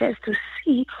you a chance to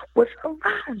see what's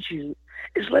around you.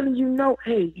 It's letting you know,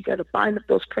 hey, you got to bind up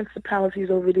those principalities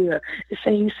over there. It's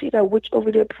saying, you see that witch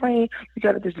over there praying, you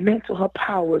got to dismantle her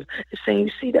powers. It's saying,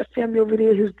 you see that family over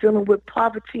there who's dealing with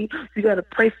poverty, you got to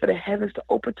pray for the heavens to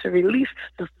open to release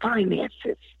the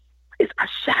finances. It's a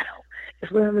shadow.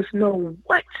 It's letting us know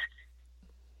what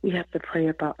we have to pray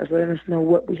about. It's letting us know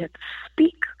what we have to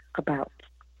speak about.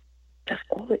 That's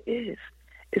all it is.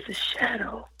 It's a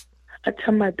shadow. I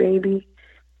tell my baby,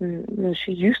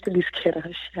 she used to be scared of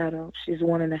her shadow. She's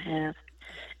 1.5.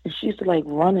 And she used to like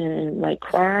run and like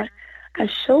cry. I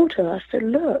showed her. I said,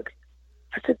 look.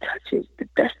 I said, touch it.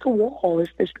 That's the wall.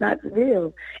 It's not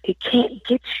real. It can't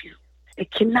get you.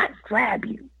 It cannot grab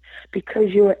you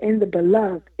because you're in the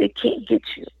beloved. It can't get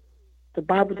you. The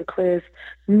Bible declares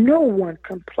no one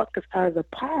can pluck us out of the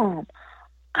palm,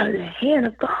 out of the hand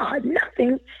of God.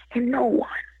 Nothing and no one.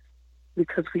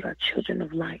 Because we are children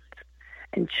of light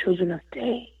and children of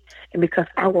day. And because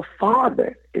our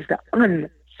Father is the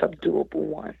unsubduable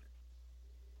one.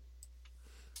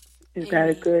 Is Amen.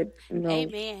 that a good,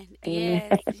 Amen.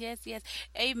 Amen. Yes.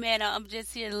 Amen. I'm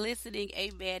just here listening.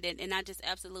 Amen. And I just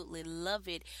absolutely love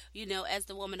it. As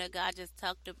the woman of God just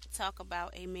talk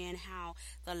about, amen, how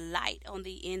the light on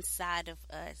the inside of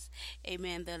us,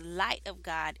 amen, the light of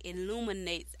God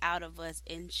illuminates out of us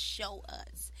and show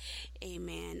us,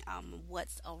 amen,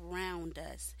 what's around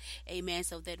us, amen,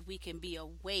 so that we can be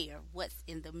aware what's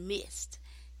in the midst,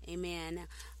 amen,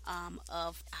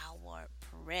 of our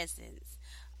presence.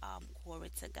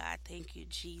 Glory to God. Thank you,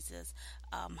 Jesus.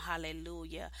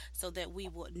 hallelujah, so that we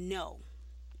would know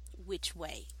which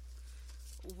way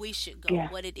we should go, Yeah.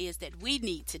 what it is that we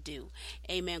need to do.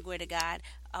 Amen. Glory to God.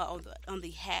 On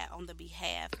the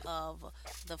behalf of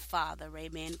the Father.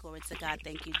 Amen. Glory to God.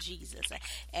 Thank you, Jesus.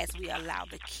 As we allow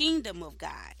the kingdom of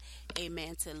God,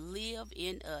 amen, to live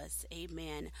in us.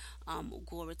 Amen.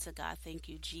 Glory to God. Thank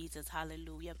you, Jesus.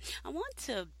 Hallelujah. I want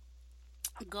to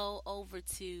go over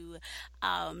to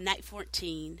night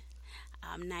 14.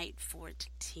 Night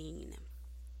 14.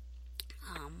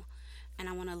 Um, and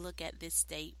I want to look at this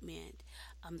statement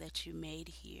that you made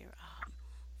here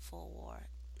for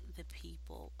the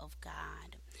people of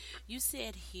God. You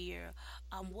said here,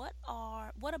 what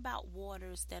about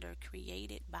waters that are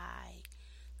created by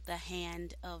the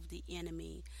hand of the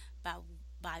enemy,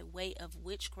 by way of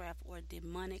witchcraft or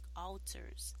demonic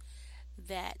altars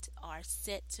that are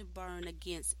set to burn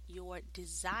against your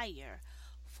desire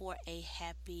for a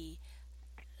happy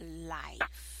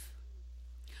life?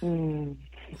 Mm.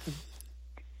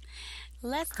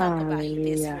 Let's talk about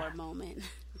this Hallelujah. for a moment.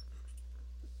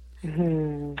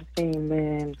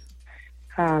 Amen.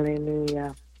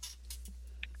 Hallelujah.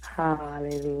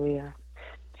 Hallelujah.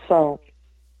 So,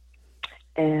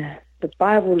 and the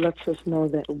Bible lets us know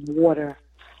that water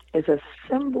is a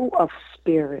symbol of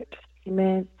spirit.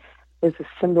 Amen. It's a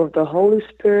symbol of the Holy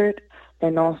Spirit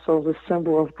and also the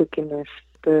symbol of wickedness.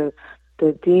 The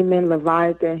demon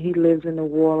Leviathan, he lives in the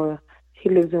water. He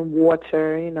lives in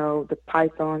water, the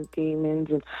python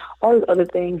demons and all the other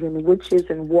things, and witches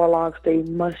and warlocks, they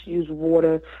must use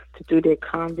water to do their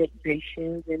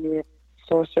conjugations and their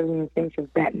sorcery and things of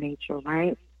that nature,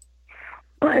 right?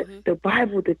 But the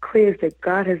Bible declares that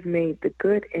God has made the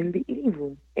good and the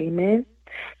evil. Amen?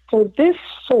 So this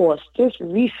source, this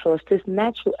resource, this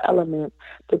natural element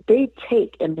that they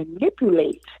take and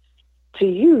manipulate to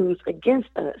use against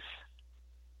us,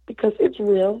 because it's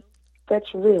real,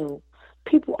 that's real.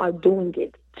 People are doing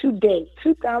it today,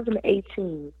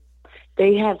 2018.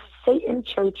 They have Satan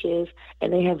churches,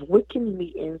 and they have Wiccan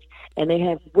meetings, and they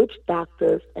have witch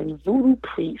doctors and voodoo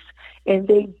priests, and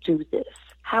they do this.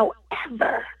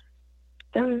 However,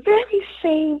 the very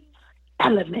same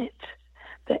element,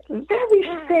 the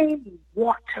very same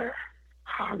water,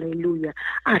 hallelujah,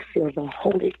 I feel the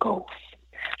Holy Ghost.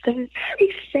 The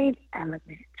very same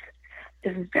element,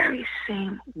 the very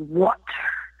same water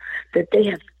that they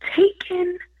have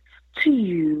taken to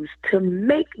use to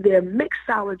make their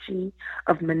mixology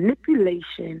of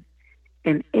manipulation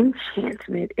and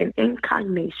enchantment and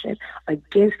incarnation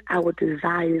against our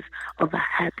desires of a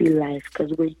happy life.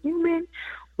 Because we're human,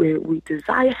 we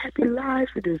desire happy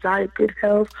lives, we desire good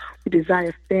health, we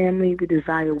desire family, we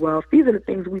desire wealth. These are the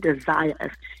things we desire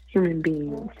as human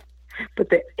beings. But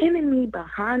the enemy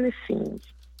behind the scenes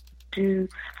do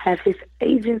have his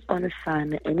agents on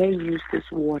assignment, and they use this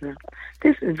water,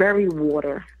 this very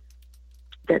water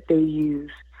that they use.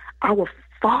 Our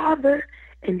Father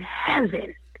in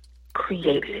heaven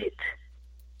created it.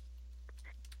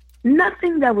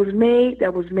 Nothing that was made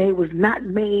was not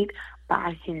made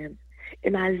by him.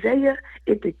 In Isaiah,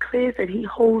 it declares that he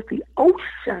holds the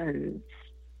oceans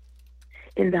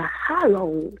in the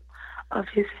hollow of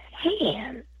his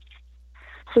hand.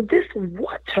 So this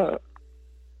water,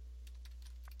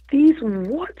 these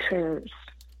waters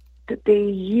that they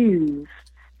use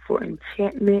for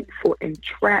enchantment, for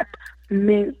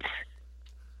entrapment,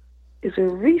 is a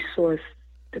resource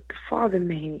that the Father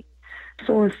made.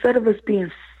 So instead of us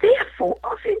being fearful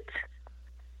of it,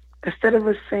 instead of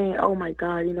us saying, oh my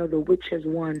God, the witch has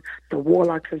won, the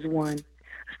warlock has won,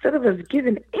 instead of us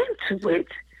giving into it,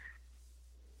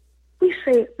 we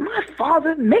say, my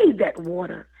Father made that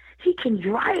water. He can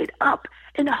dry it up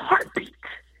in a heartbeat.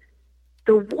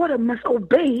 The water must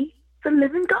obey the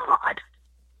living God.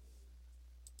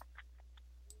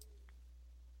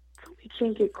 So we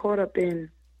can't get caught up in,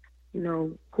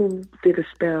 who did a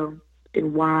spell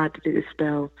and why did the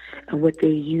spell and what they're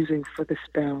using for the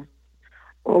spell.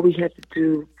 All we have to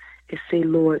do is say,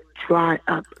 Lord, dry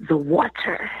up the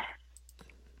water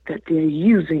that they're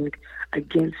using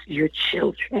against your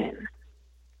children.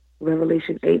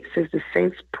 Revelation 8 says the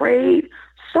saints prayed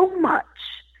so much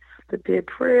that their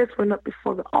prayers went up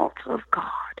before the altar of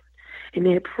God, and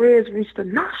their prayers reached the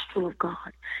nostril of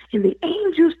God. And the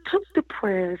angels took the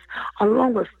prayers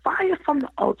along with fire from the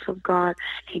altar of God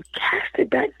and cast it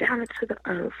back down into the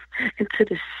earth, into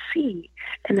the sea.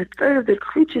 And a third of the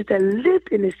creatures that lived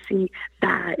in the sea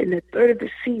died, and a third of the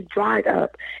sea dried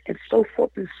up, and so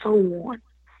forth and so on.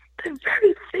 The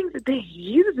very thing that they're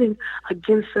using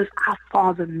against us, our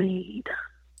Father made.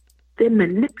 They're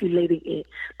manipulating it,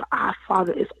 but our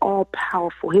Father is all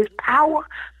powerful. His power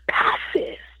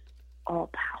passes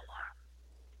all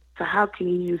power. So how can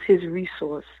he use his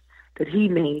resource that he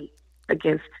made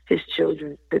against his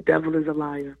children? The devil is a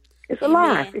liar. It's a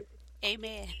lie. Amen.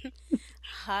 Amen.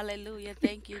 Hallelujah.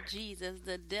 Thank you, Jesus.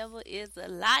 The devil is a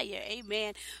liar.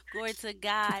 Amen. Glory to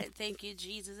God. Thank you,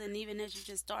 Jesus. And even as you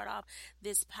just start off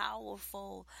this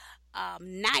powerful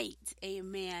night,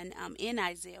 amen, in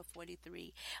Isaiah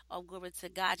 43, oh, glory to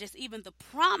God. Just even the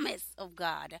promise of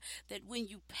God that when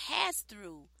you pass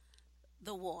through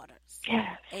the waters,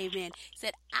 Yes. amen,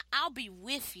 said, I'll be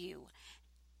with you.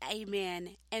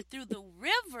 Amen. And through the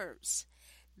rivers,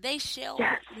 they shall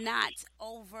Yes. not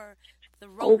overthrow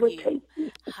you. Overtake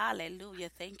me. Hallelujah.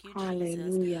 Thank you,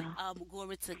 Jesus. Hallelujah.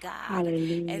 Glory to God.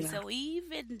 And Hallelujah. so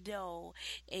even though,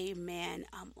 amen,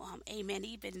 amen,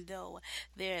 even though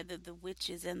they're the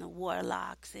witches and the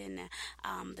warlocks and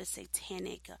the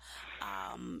satanic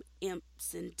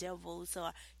imps and devils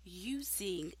are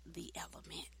using the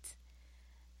element,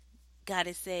 God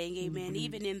is saying, amen,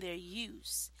 even in their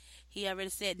use, he already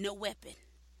said, no weapon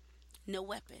No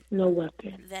weapon.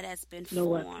 that has been No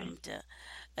weapon. formed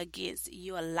against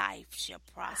your life shall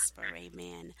prosper.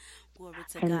 Amen. Glory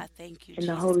to And God. Thank you, and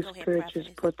the Jesus. Holy Go ahead, Spirit just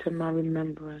prophetess. put to my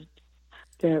remembrance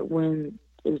that when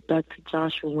it was back to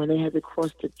Joshua, when they had to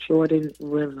cross the Jordan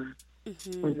River,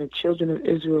 when the children of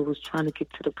Israel was trying to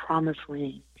get to the promised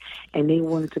land, and they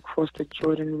wanted to cross the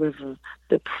Jordan River,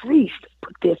 the priest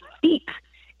put their feet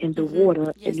in the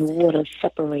water, Yes, and the water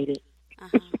separated.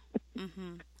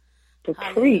 The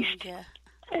priest Hallelujah.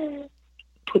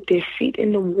 put their feet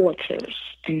in the waters,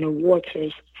 and the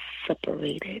waters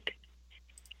separated.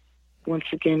 Once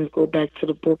again, let's go back to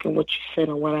the book and what you said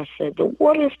and what I said. The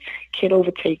waters can't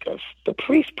overtake us. The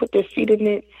priests put their feet in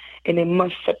it, and it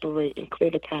must separate and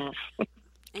clear the path.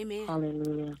 Amen.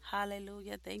 Hallelujah.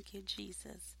 Hallelujah. Thank you,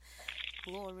 Jesus.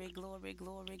 Glory, glory,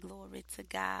 glory, glory to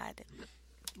God.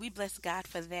 We bless God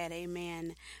for that.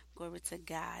 Amen. Glory to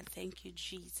God. Thank you,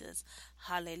 Jesus.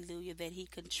 Hallelujah. That he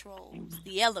controls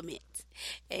the element.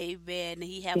 Amen.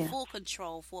 He have full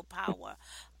control, full power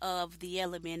of the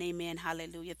element. Amen.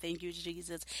 Hallelujah. Thank you,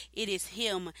 Jesus. It is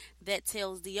him that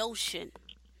tells the ocean,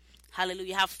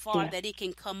 hallelujah, how far that it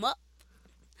can come up.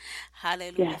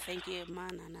 Hallelujah. Yes. Thank you,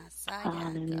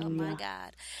 Mananasaya. Oh my Hallelujah.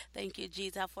 God. Thank you,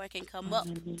 Jesus. How far it can come up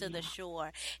to the Hallelujah.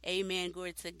 shore. Amen.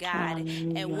 Glory to God.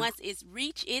 And Hallelujah. once it's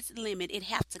reached its limit, it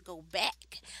have to go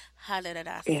back.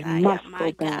 It Hallelujah. must My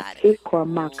go back. God. Oh,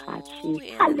 Ikwamakashi.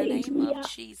 in the name of Hallelujah.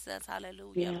 Jesus.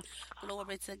 Hallelujah. Yes.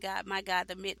 Glory to God. My God,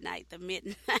 the midnight.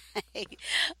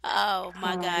 Oh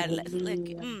my God. Let's look.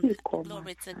 Hallelujah.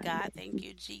 Glory to Ikomasaya. God. Thank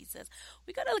you, Jesus.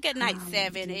 We're going to look at night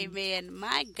 7. Hallelujah. Amen.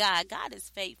 My God, God is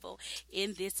faithful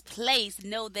in this place.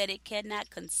 Know that it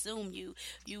cannot consume you.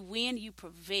 You win, you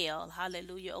prevail.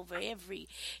 Hallelujah. Over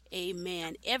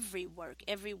amen, every work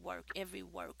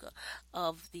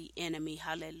of the enemy.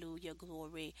 Hallelujah.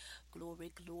 Glory,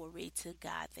 glory, glory to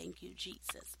God. Thank you,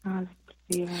 Jesus.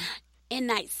 Hallelujah. In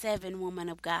night 7, woman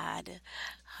of God,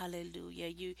 hallelujah,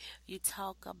 you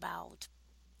talk about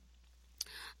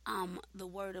the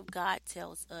word of God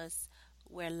tells us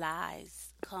where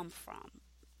lies come from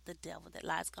the devil, that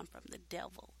lies come from the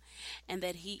devil, and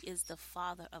that he is the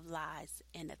father of lies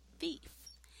and a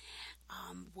thief.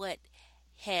 What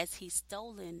has he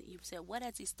stolen? You said, what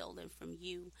has he stolen from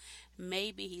you?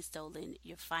 Maybe he's stolen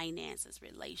your finances,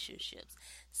 relationships,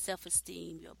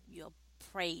 self-esteem, your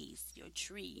praise, your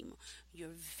dream, your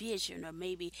vision, or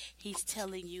maybe he's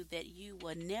telling you that you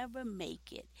will never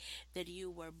make it, that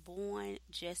you were born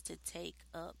just to take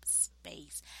up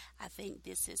space. I think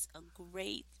this is a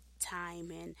great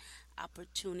time and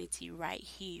opportunity right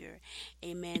here,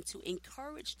 amen, to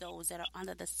encourage those that are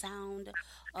under the sound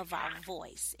of our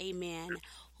voice, amen,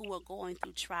 who are going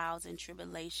through trials and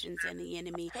tribulations, and the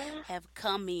enemy have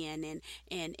come in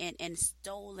and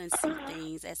stolen some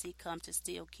things as he come to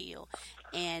steal, kill,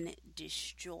 and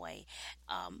destroy.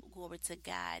 Glory to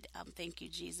God. Thank you,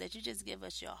 Jesus, that you just give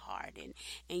us your heart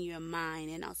and your mind,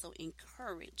 and also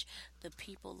encourage the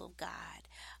people of God.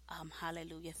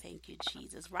 Hallelujah. Thank you,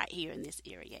 Jesus. Right here in this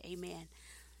area. Amen.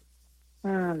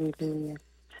 Hallelujah.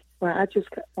 Well, I just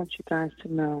want you guys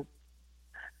to know,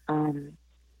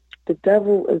 the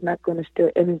devil is not going to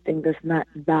steal anything that's not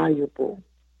valuable.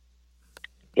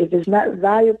 If it's not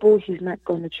valuable, he's not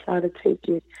going to try to take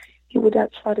it. He would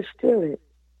not try to steal it.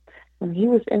 When he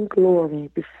was in glory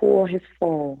before his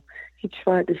fall, he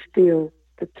tried to steal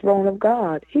the throne of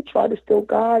God. He tried to steal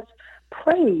God's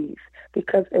praise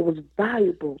because it was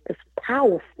valuable. It's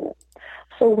powerful.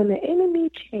 So when the enemy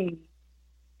came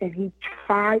and he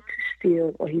tried to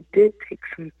steal, or he did take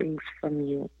some things from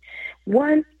you,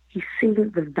 one, he seen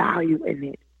the value in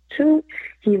it. Two,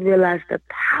 he realized the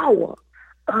power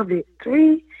of it.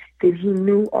 Three, Then he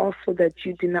knew also that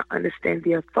you did not understand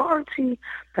the authority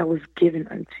that was given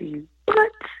unto you.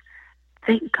 But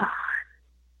thank God.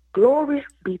 Glory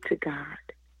be to God.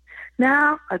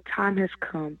 Now a time has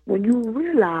come when you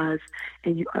realize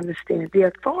and you understand the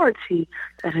authority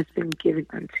that has been given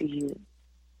unto you.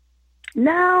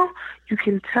 Now you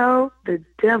can tell the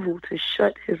devil to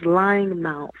shut his lying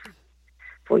mouth,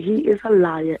 for he is a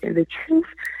liar and the truth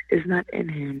is not in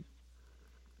him.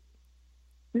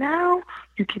 Now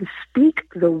you can speak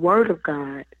the word of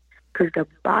God, because the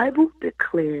Bible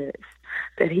declares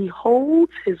that he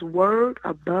holds his word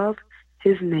above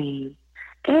his name,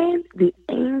 and the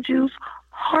angels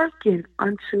hearken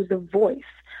unto the voice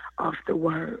of the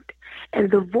word.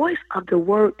 And the voice of the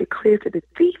word declares that the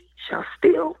thief shall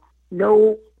steal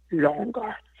no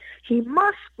longer. He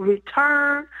must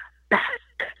return back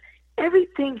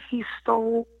everything he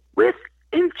stole with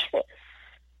interest.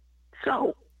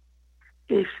 So,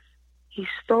 if he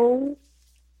stole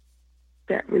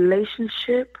that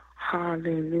relationship,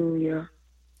 hallelujah,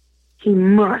 he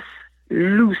must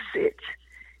loose it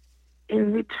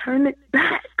and return it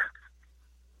back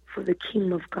for the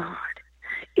kingdom of God.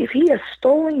 If he has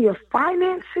stolen your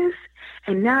finances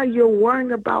and now you're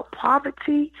worrying about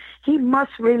poverty, he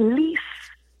must release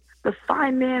the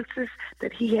finances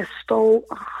that he has stole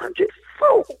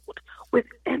 100-fold with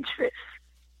interest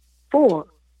for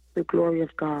the glory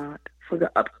of God, for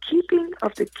the upkeeping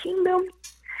of the kingdom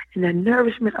and the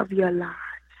nourishment of your lives.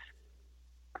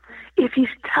 If he's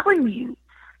telling you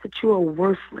that you are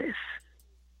worthless,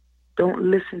 don't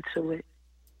listen to it.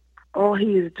 All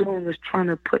he is doing is trying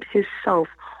to put himself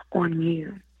on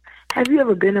you. Have you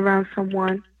ever been around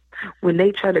someone when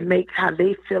they try to make how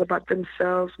they feel about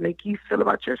themselves, make you feel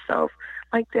about yourself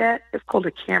like that? It's called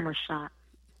a camera shot.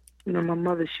 You know, my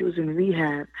mother, she was in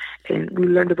rehab, and we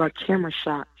learned about camera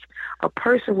shots. A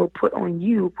person will put on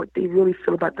you what they really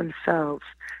feel about themselves.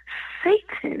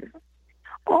 Satan,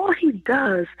 all he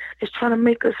does is trying to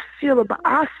make us feel about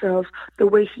ourselves the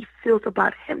way he feels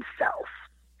about himself.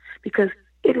 Because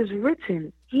it is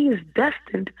written, he is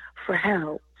destined for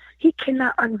hell. He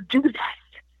cannot undo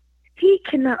that. He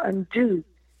cannot undo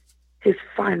his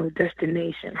final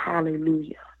destination.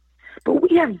 Hallelujah. But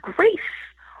we have grace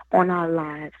on our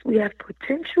lives. We have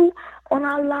potential on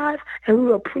our lives, and we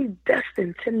were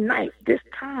predestined tonight, this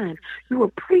time. You were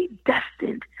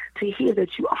predestined to hear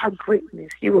that you are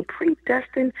greatness. You were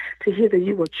predestined to hear that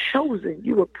you were chosen.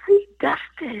 You were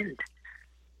predestined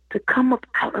to come up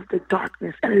out of the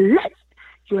darkness and let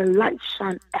your light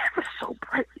shine ever so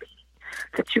brightly,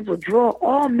 that you will draw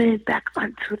all men back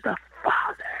unto the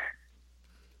Father.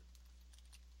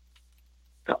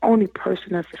 The only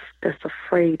person that's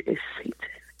afraid is Satan.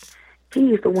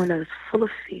 He is the one that is full of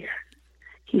fear.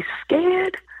 He's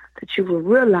scared that you will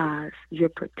realize your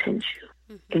potential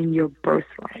and your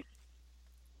birthright.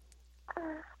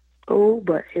 Oh,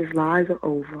 but his lies are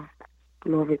over.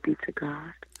 Glory be to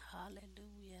God.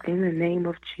 Hallelujah. In the name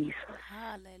of Jesus.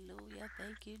 Hallelujah.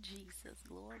 Thank you, Jesus.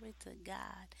 Glory to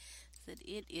God. Said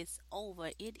it is over.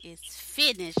 It is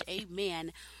finished.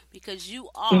 Amen. Because you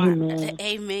are, Amen.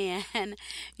 amen.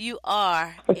 You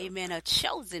are, amen, a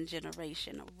chosen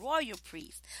generation, a royal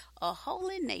priest, a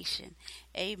holy nation.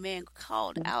 Amen.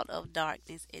 Called out of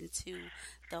darkness into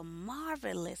the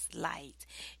marvelous light.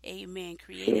 Amen.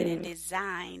 Created and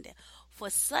designed for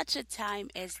such a time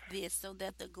as this, so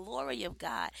that the glory of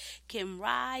God can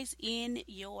rise in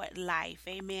your life.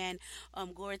 Amen.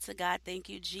 Glory to God. Thank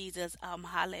you, Jesus.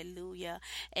 Hallelujah.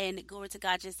 And glory to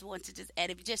God. Just want to just add,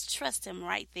 if you just trust him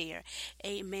right there.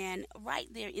 Amen. Right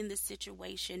there in the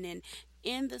situation and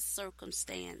in the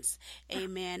circumstance.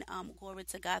 Amen. Glory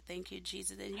to God. Thank you,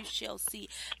 Jesus. And you shall see,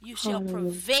 you shall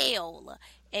Hallelujah. prevail.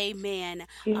 Amen.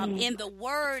 Yes. In the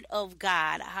word of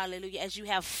God. Hallelujah. As you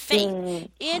have faith Yes.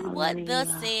 in what thus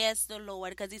Hallelujah. says the Lord.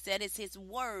 Because he said it's his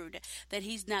word that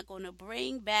he's not going to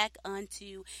bring back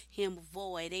unto him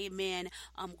void. Amen.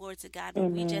 Glory to God.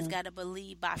 And we just Amen. got to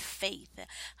believe by faith.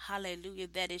 Hallelujah.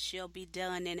 That it shall be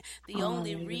done. And the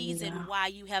only reason Hallelujah. why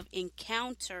you have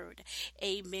encountered,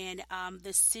 amen,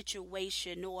 the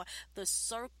situation or the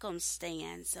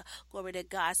circumstance, glory to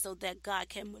God, so that God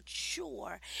can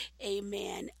mature,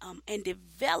 amen, and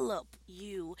develop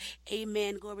you,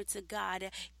 amen, glory to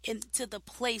God, into the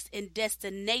place and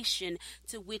destination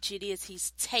to which it is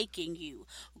he's taking you.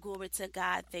 Glory to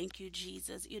God. Thank you,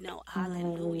 Jesus. You know,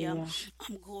 hallelujah. Hallelujah.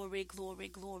 Glory, glory,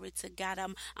 glory to God.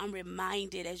 I'm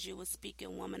reminded as you were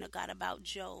speaking, woman of God, about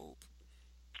Job.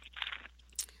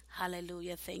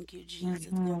 Hallelujah. Thank you,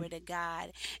 Jesus. Mm-hmm. Glory to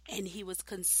God. And he was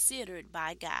considered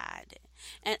by God.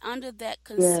 And under that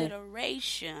Yes.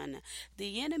 consideration,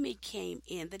 the enemy came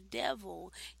in, the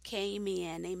devil came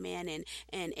in, amen,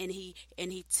 and he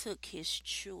took his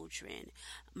children.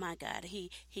 My God,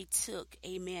 he took,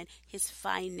 amen, his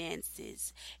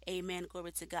finances. Amen.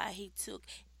 Glory to God. He took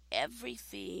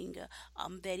everything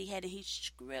that he had, and he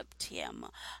stripped him,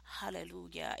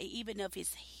 hallelujah, even of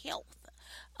his health.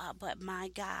 But my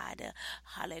God,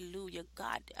 hallelujah,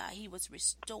 God, he was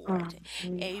restored.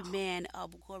 Hallelujah. Amen.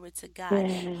 Glory to God.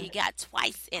 Yes. He got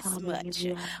twice as much,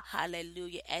 Hallelujah.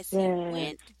 hallelujah, as he Yes.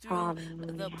 went through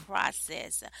the Hallelujah.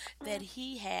 process that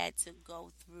he had to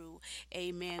go through.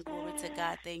 Amen. Glory to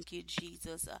God. Thank you,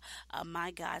 Jesus.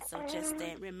 My God. So just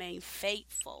stand, remain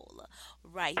faithful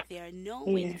right there,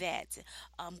 knowing Yes. that,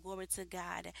 glory to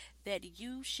God, that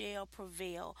you shall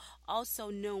prevail. Also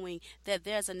knowing that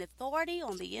there's an authority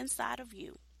on the inside of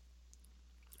you.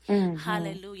 Mm-hmm.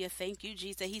 Hallelujah. Thank you,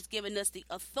 Jesus. He's given us the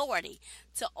authority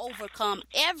to overcome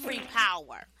every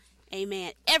power.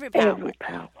 Amen. Every power. Every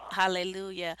power.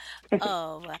 Hallelujah.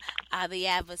 Of the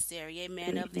adversary.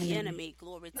 Amen. Of the Mm-hmm. enemy.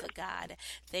 Glory to God.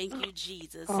 Thank you,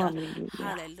 Jesus. Hallelujah.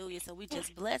 Hallelujah. So we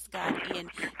just bless God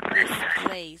in this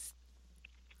place.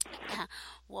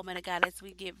 Woman of God, as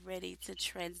we get ready to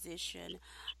transition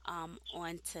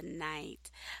on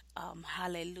tonight,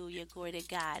 hallelujah, glory to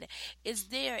God. Is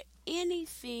there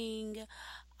anything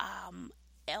um,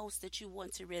 else that you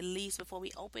want to release before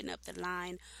we open up the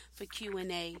line for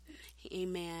Q&A?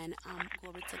 Amen.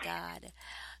 Glory to God.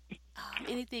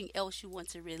 Anything else you want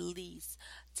to release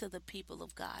to the people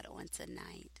of God on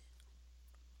tonight?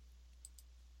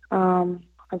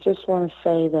 I just want to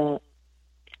say that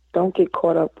don't get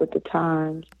caught up with the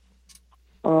times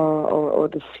or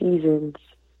the seasons,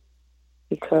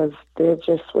 because they're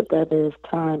just what that is,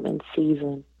 time and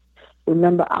season.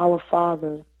 Remember, our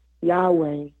Father,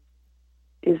 Yahweh,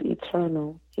 is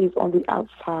eternal. He's on the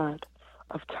outside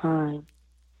of time.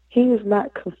 He is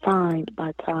not confined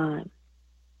by time.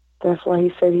 That's why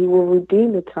he said he will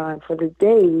redeem the time, for the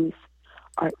days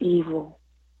are evil.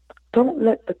 Don't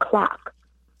let the clock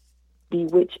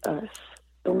bewitch us.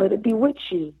 Don't let it bewitch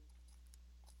you.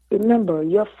 Remember,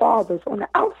 your Father's on the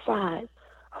outside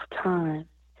of time.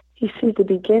 He sees the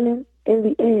beginning and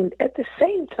the end at the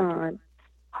same time.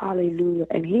 Hallelujah.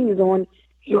 And he is on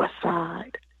your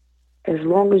side, as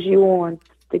long as you're on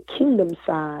the kingdom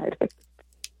side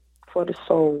for the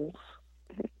souls.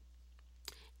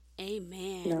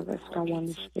 Amen. That's what I Glory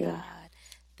want to to share. God.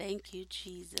 Thank you,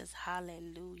 Jesus.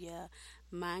 Hallelujah.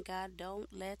 My God, don't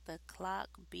let the clock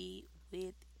be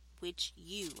with which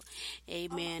you.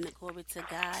 Amen. Glory to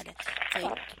God.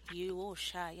 Thank you. Oh,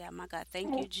 Shaya. My God.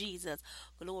 Thank you, Jesus.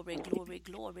 Glory, glory,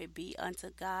 glory be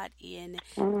unto God in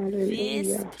this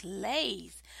Hallelujah.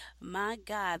 place. My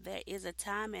God, there is a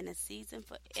time and a season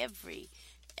for every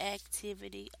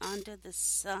activity under the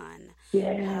sun.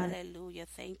 Yes. Hallelujah.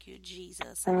 Thank you,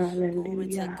 Jesus. Glory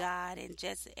to Hallelujah. God. And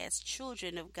just as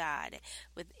children of God,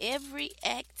 with every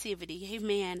activity,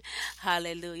 amen.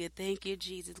 Hallelujah. Thank you,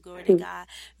 Jesus. Glory to God.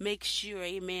 Make sure,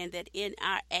 amen, that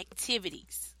our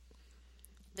activities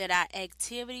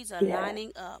are Yes.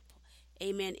 lining up.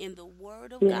 Amen. In the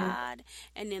Word of Yes. God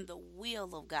and in the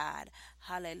will of God.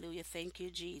 Hallelujah. Thank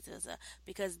you, Jesus.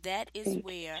 Because that is Thank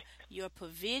where your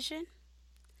provision,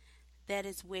 that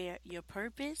is where your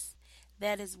purpose,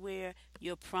 that is where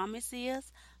your promise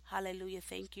is. Hallelujah.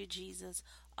 Thank you, Jesus.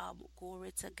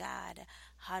 Glory to God.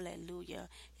 Hallelujah.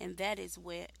 And that is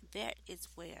where,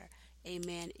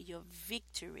 amen, your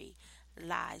victory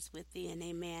lies within.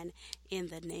 Amen. In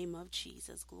the name of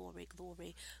Jesus. Glory,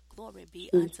 glory, glory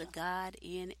be you, unto God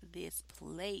in this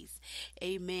place.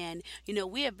 Amen.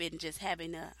 We have been just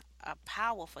having a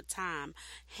powerful time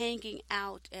hanging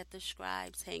out at the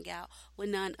Scribes Hangout with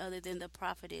none other than the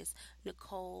prophetess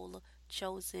Nicole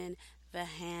Chosen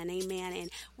Vaughan. Amen.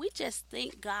 And we just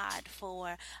thank God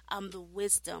for the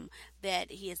wisdom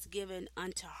that He has given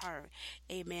unto her.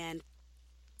 Amen.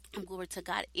 Glory to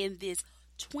God in this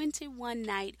 21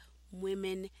 night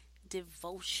women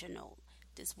devotional.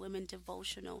 This women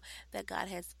devotional that God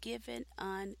has given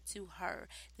unto her.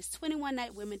 This 21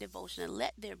 night women devotional.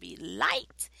 Let there be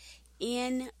light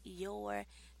in your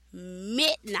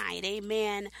midnight.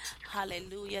 Amen.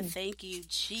 Hallelujah. Thank you,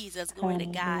 Jesus. Glory to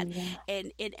God. hallelujah.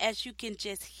 And as you can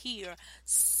just hear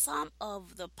some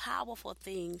of the powerful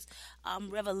things,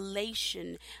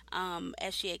 revelation,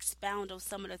 as she expound on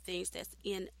some of the things that's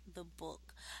in the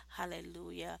book.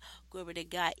 Hallelujah. Glory to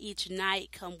God. Each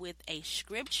night come with a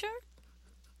scripture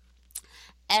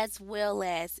as well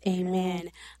as,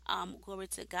 Amen. glory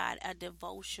to God, a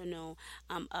devotional,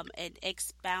 an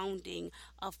expounding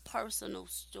of personal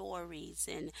stories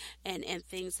and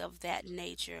things of that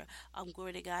nature,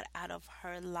 glory to God, out of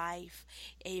her life,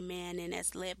 amen, and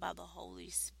that's led by the Holy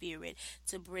Spirit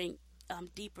to bring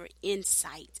deeper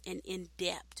insight and in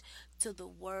depth to the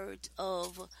Word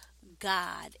of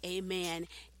God, amen.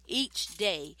 Each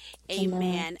day,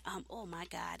 Amen. amen. Oh my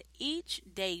God, each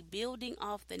day building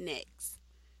off the next.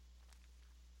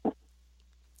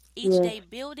 Each Yes. day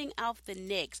building off the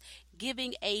next,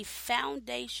 giving a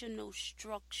foundational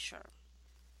structure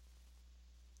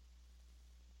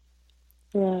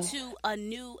Yes. to a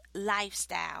new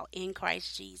lifestyle in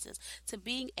Christ Jesus, to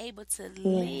being able to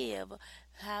Yes. live.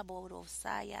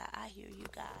 Habodosaya, I hear you,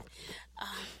 God.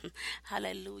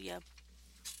 Hallelujah.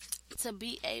 To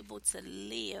be able to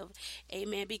live,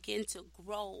 amen, begin to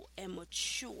grow and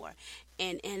mature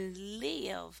and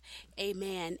live,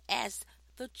 amen, as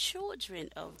the children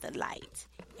of the light,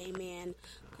 amen.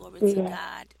 Glory to Yes.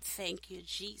 God. Thank you,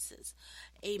 Jesus,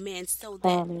 amen. So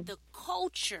that Hallelujah. the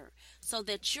culture, so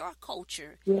that your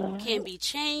culture can Yes. be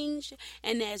changed,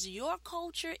 and as your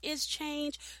culture is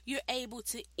changed, you're able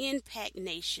to impact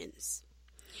nations.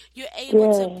 You're able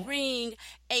to Yes. bring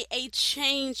a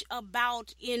change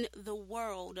about in the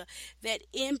world that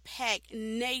impact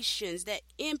nations, that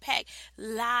impact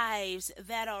lives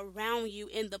that are around you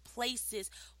in the places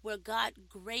where God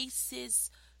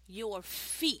graces your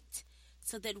feet.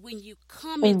 So that when you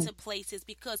come Mm. into places,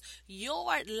 because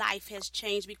your life has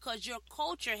changed, because your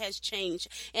culture has changed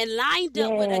and lined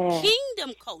up with a Yes.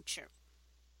 kingdom culture,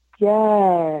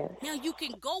 Yes. now you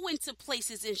can go into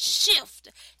places and shift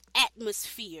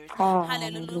atmospheres. Hallelujah.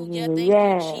 Hallelujah. Thank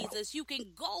you, Yes. Jesus. You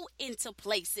can go into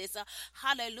places.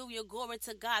 Hallelujah. Glory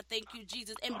to God. Thank you,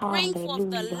 Jesus. And bring forth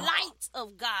the Hallelujah. light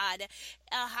of God.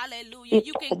 Hallelujah.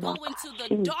 You can go into the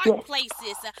Itomabashi. dark Yes.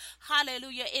 places.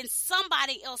 Hallelujah. In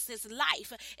somebody else's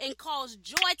life and cause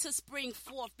joy to spring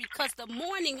forth because the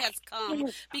morning has come,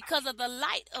 Yes. because of the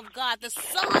light of God, the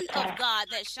sun of God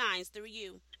that shines through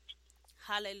you.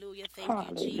 Hallelujah. Thank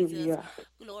you, Jesus. Hallelujah.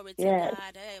 Glory to Yes.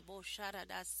 God.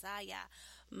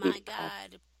 My Ita-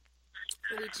 God.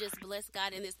 We just bless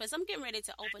God in this place. I'm getting ready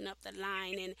to open up the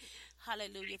line and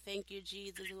hallelujah. Thank you,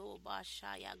 Jesus. Oh,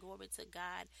 Bashaya. Glory to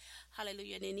God.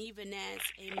 Hallelujah. And then even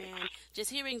as, amen,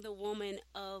 just hearing the woman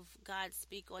of God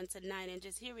speak on tonight and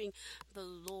just hearing the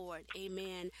Lord,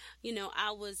 amen. You know,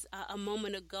 I was a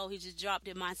moment ago, he just dropped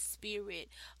in my spirit,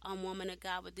 woman of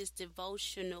God, with this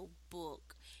devotional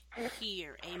book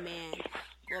here, amen.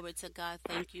 Glory to God.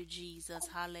 Thank you, Jesus.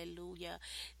 Hallelujah.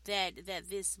 That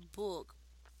this book,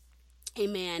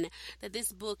 amen, that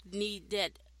this book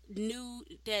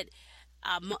that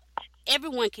um,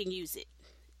 everyone can use it,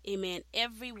 amen.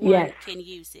 Everyone Yes. can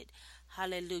use it,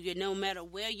 hallelujah, no matter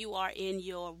where you are in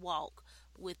your walk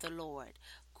with the Lord.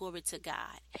 Glory to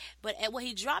God. But at what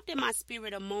he dropped in my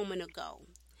spirit a moment ago,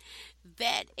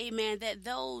 that, amen, that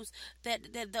those that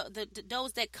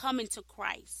those that come into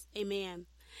Christ, amen,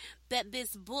 that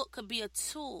this book could be a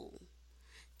tool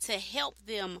to help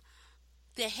them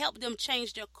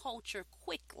change their culture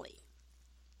quickly.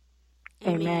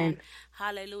 Amen. Amen.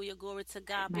 Hallelujah. Glory to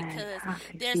God. Amen. Because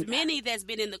there's Hallelujah. many that's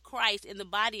been in the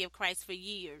body of Christ for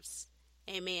years.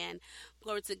 Amen.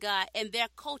 Glory to God. And their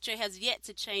culture has yet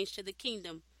to change to the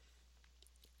kingdom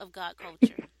of God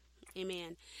culture.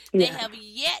 Amen. They Yes. have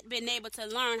yet been able to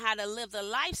learn how to live the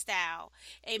lifestyle,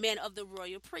 amen, of the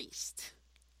royal priest.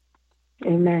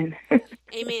 Amen.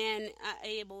 Amen.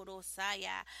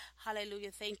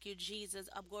 Hallelujah. Thank you, Jesus.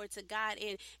 Glory to God.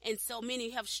 And so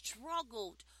many have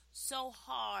struggled so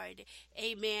hard,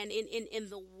 amen, in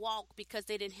the walk because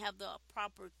they didn't have the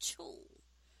proper tool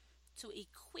to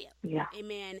equip. Yeah.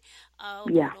 Amen.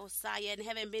 Yeah. And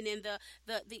haven't been in the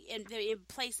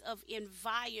place of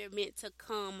environment to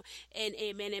come and,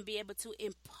 amen, and be able to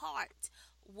impart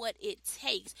what it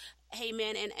takes.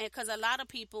 Amen. And because a lot of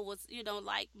people was,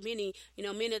 like many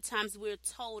times we're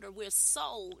told or we're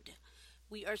sold.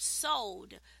 We are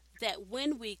sold that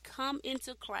when we come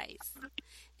into Christ,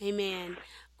 amen,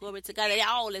 glory to God, that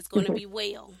all is going to be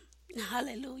well.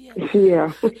 Hallelujah.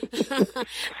 Yeah.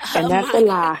 And that's a My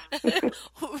lie. God.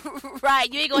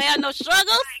 Right. You ain't going to have no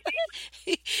struggles.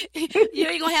 You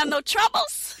ain't going to have no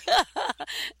troubles.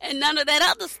 And none of that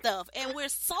other stuff. And we're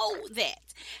sold that.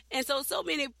 And so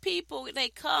many people, they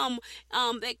come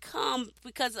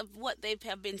because of what they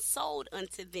have been sold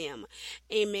unto them.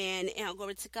 Amen. And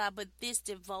glory to God. But this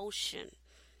devotional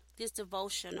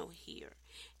here,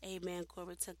 amen,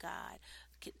 glory to God,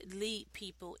 lead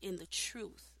people in the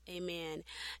truth Amen.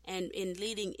 And in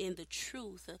leading in the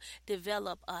truth,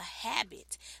 develop a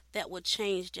habit that will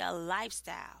change their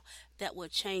lifestyle, that will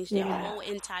change their Yes. whole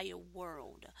entire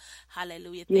world.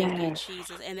 Hallelujah. Thank you, Yes.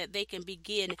 Jesus. And that they can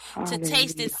begin to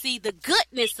taste and Hallelujah. see the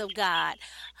goodness of God.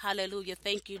 Hallelujah.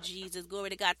 Thank you, Jesus. Glory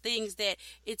to God. Things that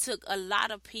it took a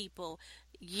lot of people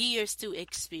years to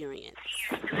experience.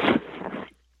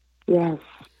 Yes.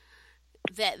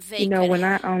 That they You know,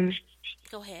 could.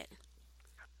 Go ahead.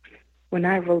 when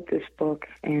I wrote this book,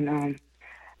 and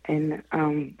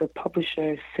the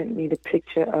publisher sent me the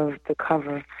picture of the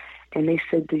cover, and they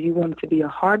said, "Do you want it to be a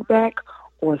hardback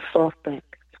or a softback?"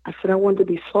 I said, "I want it to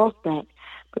be softback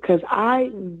because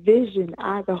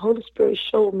the Holy Spirit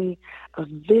showed me a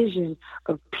vision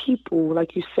of people,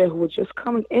 like you said, who were just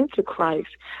coming into Christ,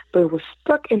 but were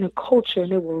stuck in a culture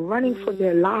and they were running for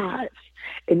their lives."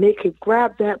 And they could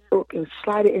grab that book and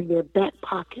slide it in their back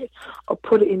pocket or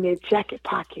put it in their jacket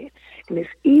pocket. And it's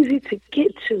easy to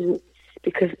get to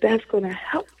because that's going to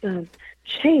help them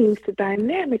change the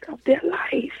dynamic of their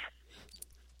life.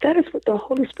 That is what the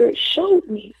Holy Spirit showed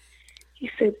me. He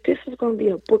said, this is going to be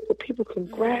a book where people can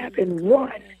grab and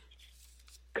run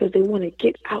because they want to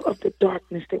get out of the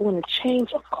darkness. They want to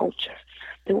change a culture.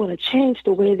 They want to change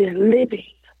the way they're living.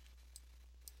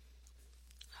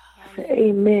 I said,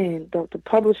 amen. The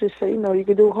publisher said, you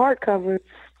can do hardcover,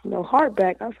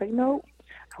 hardback. I was like, no,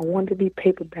 I want it to be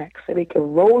paperback so they could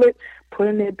roll it, put it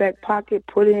in their back pocket,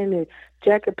 put it in their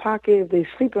jacket pocket. If they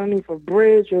sleep underneath a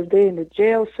bridge or if they're in the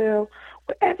jail cell,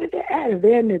 wherever they're at, if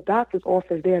they're in the doctor's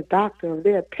office, they're a doctor, if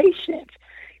they're a patient,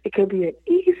 it could be an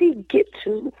easy get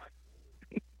to.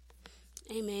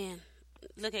 Amen.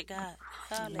 Look at God.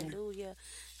 Hallelujah.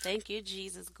 Thank you,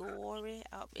 Jesus. Glory.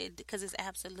 Because it's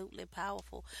absolutely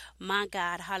powerful. My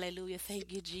God. Hallelujah.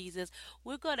 Thank you, Jesus.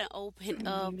 We're going to open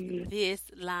up this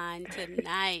line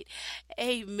tonight.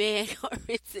 Amen.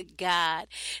 Glory to God.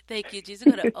 Thank you, Jesus.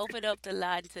 We're going to open up the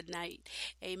line tonight.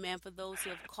 Amen. For those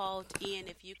who have called in,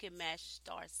 if you can match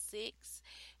 *6.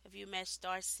 If you match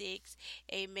 *6,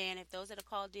 amen. If those that are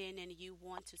called in and you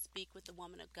want to speak with the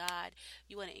woman of God,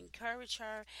 you want to encourage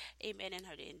her, amen, in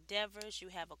her endeavors, you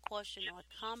have a question or a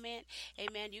comment,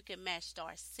 amen, you can match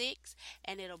 *6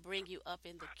 and it'll bring you up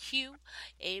in the queue,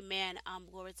 amen.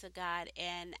 Glory to God,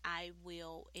 and I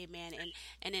will, amen,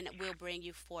 and then we'll bring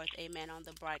you forth, amen, on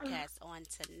the broadcast on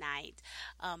tonight.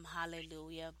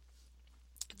 Hallelujah.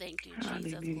 Thank you,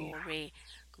 Jesus. Hallelujah. Glory,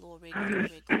 glory,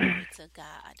 glory, glory to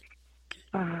God.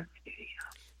 Hallelujah.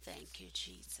 Thank you,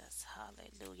 Jesus.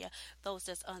 Hallelujah. Those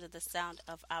that's under the sound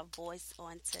of our voice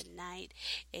on tonight,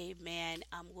 amen.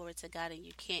 Glory to God, and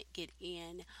you can't get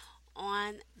in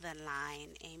on the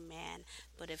line, amen.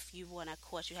 But if you want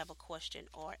you have a question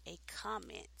or a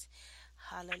comment,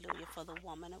 hallelujah, for the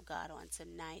woman of God on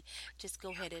tonight, just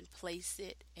go ahead and place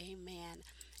it, amen,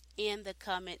 in the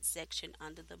comment section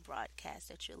under the broadcast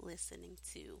that you're listening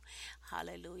to.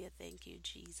 Hallelujah. Thank you,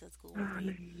 Jesus. Glory,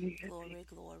 Hallelujah. glory,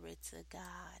 glory to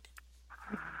God.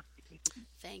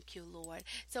 Thank you, Lord.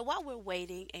 So while we're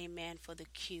waiting, amen, for the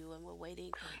queue and we're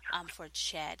waiting for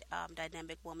chat,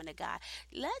 Dynamic Woman of God,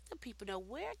 let the people know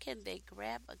where can they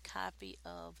grab a copy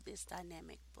of this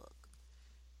dynamic book.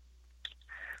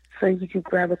 So you can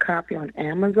grab a copy on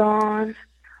Amazon,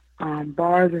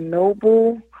 Barnes and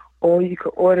Noble, or you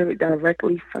could order it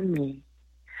directly from me.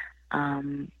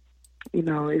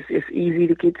 It's easy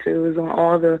to get to. It's on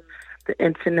all the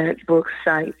internet book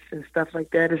sites and stuff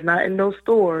like that. It's not in those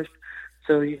stores,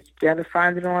 so you got to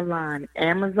find it online.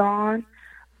 Amazon,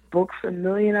 Books A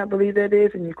Million, I believe that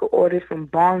is, and you can order it from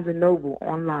Barnes and Noble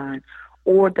online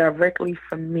or directly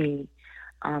from me.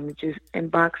 Just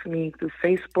inbox me through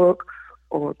Facebook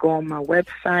or go on my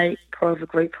website,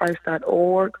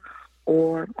 pearlsofgreatprice.org,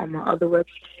 or on my other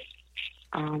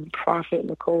website, Prophet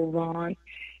Nicole Vaughan,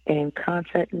 and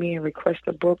contact me and request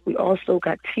a book. We also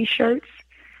got T-shirts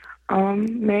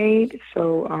made.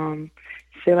 So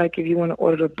say like if you want to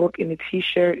order the book and the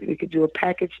T-shirt, we could do a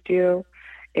package deal.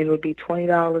 It would be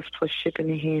 $20 plus shipping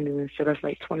and handling. So that's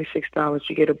like $26.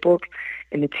 You get a book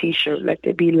and a T-shirt. Let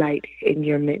there be light in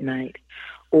your midnight.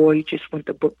 Or you just want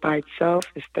the book by itself,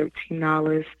 it's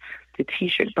 $13. The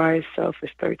T-shirt by itself is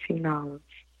 $13.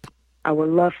 I would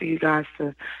love for you guys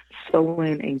to sew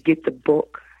in and get the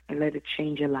book and let it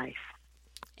change your life.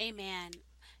 Amen.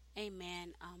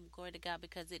 Amen. Glory to God,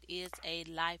 because it is a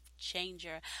life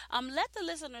changer. Let the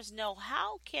listeners know,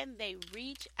 how can they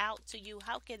reach out to you?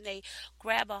 How can they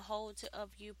grab a hold of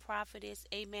you, prophetess?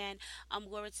 Amen.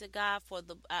 Glory to God for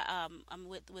the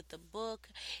with the book.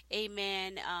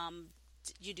 Amen.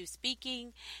 You do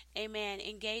speaking, amen,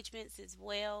 engagements as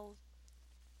well.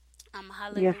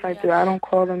 Hallelujah. Yes, I do. I don't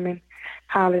call them in.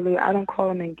 Hallelujah. I don't call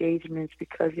them engagements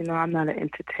because, I'm not an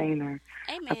entertainer.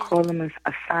 I Amen. call them as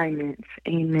assignments.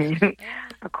 Amen. Amen.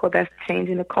 I call that's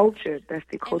changing the culture. That's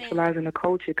Amen. deculturalizing the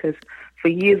culture because for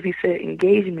years we said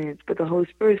engagements, but the Holy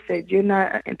Spirit said you're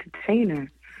not an entertainer.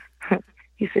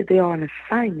 He said they are an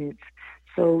assignment.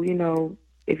 So,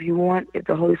 if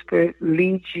the Holy Spirit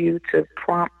leads you to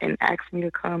prompt and ask me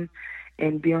to come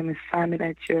and be on assignment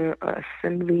at your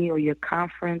assembly or your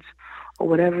conference or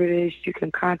whatever it is, you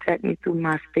can contact me through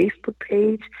my Facebook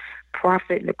page,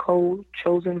 Prophet Nicole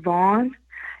Chosen Vaughan,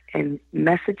 and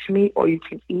message me, or you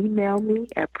can email me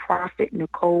at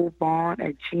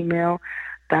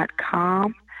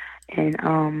prophetnicolevaughan@gmail.com. And,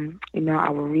 I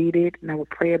will read it and I will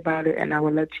pray about it and I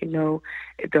will let you know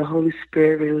if the Holy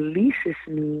Spirit releases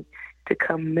me to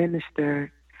come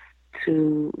minister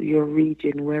to your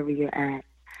region, wherever you're at.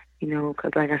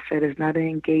 Because like I said, it's not an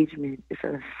engagement, it's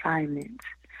an assignment.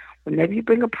 Whenever you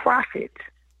bring a prophet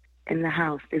in the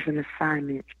house, there's an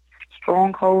assignment.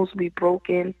 Strongholds will be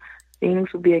broken,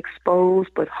 things will be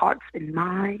exposed, but hearts and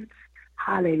minds,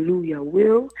 hallelujah,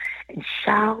 will and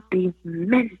shall be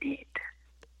mended.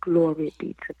 Glory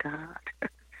be to God.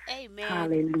 Amen.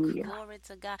 Hallelujah. Glory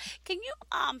to God. Can you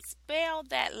spell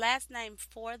that last name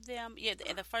for them? Yeah,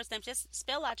 the first name. Just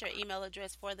spell out your email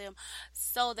address for them,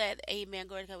 so that, amen,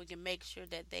 glory to God, we can make sure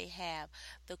that they have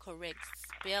the correct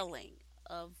spelling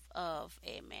of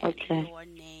amen, Okay. your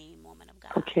name, woman of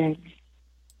God. Okay.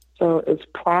 So it's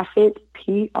Prophet,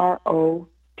 Prophet,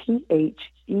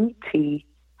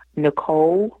 Nicole,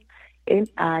 Nicole,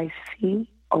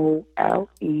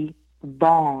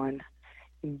 Vaughan,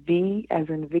 V as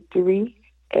in victory,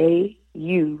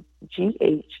 AUGHAN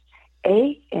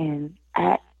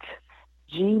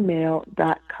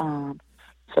 @gmail.com.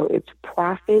 So it's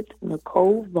Prophet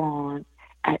Nicole Vaughan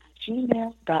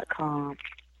 @gmail.com.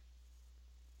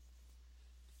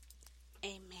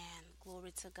 Amen.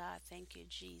 Glory to God. Thank you,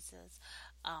 Jesus.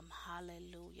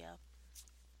 Hallelujah.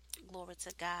 Glory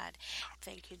to God.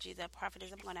 Thank you, Jesus.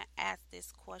 Prophetess, I'm going to ask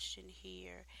this question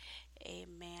here.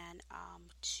 Amen.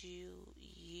 To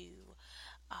you.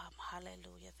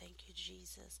 Hallelujah. Thank you,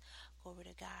 Jesus. Glory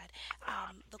to God.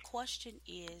 The question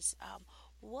is,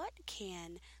 what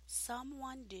can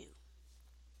someone do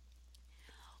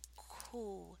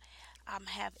who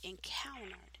have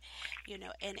encountered,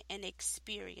 an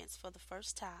experience for the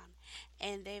first time,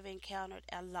 and they've encountered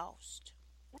a lost?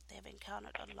 They've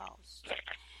encountered a lost,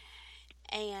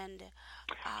 and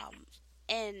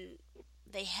and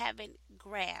they haven't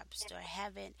grasped or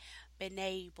haven't been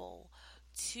able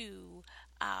to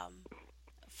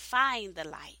find the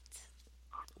light.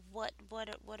 What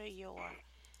are your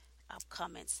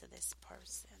comments to this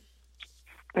person?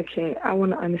 Okay, I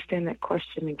want to understand that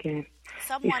question again. You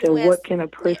Someone said, who has, what can a yeah,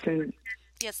 person...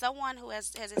 someone who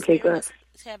has Okay, good.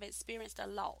 experienced a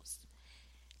loss.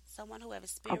 Someone who have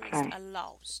experienced Okay. a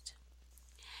loss,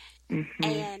 Mm-hmm.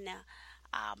 and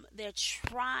they're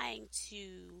trying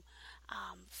to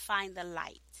find the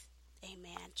light.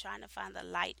 Amen. Trying to find the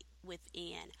light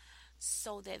within,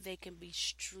 so that they can be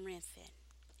strengthened.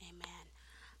 Amen.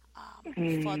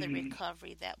 For the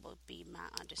recovery. That would be my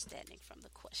understanding from the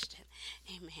question.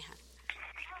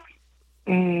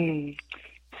 Amen.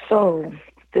 So,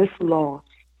 this law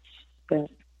that...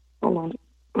 Hold on,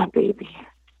 my baby.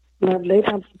 Love, lay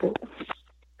down, boo.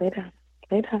 Lay down.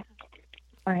 Lay down.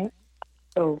 All right?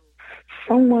 So,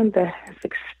 someone that has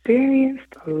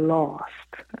experienced a loss,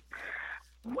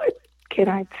 what can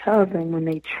I tell them when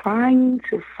they're trying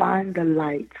to find the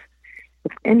light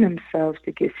within themselves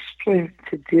to get strength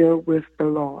to deal with the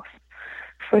loss?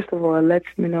 First of all, it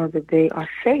lets me know that they are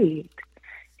saved.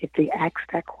 If they ask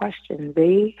that question,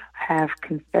 they have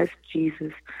confessed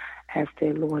Jesus as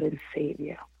their Lord and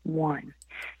Savior. 1.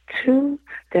 2,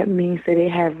 that means that they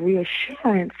have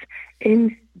reassurance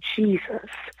in Jesus,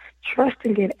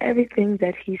 trusting in everything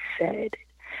that he said.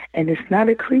 And it's not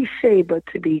a cliche, but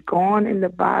to be gone in the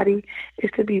body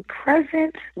is to be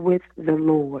present with the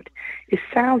Lord. It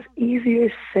sounds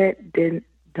easier said than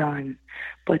done.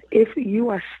 But if you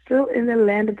are still in the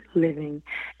land of the living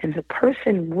and the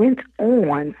person went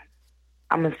on,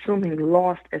 I'm assuming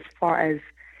lost as far as,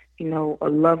 a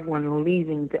loved one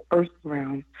leaving the earth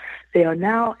realm, they are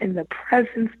now in the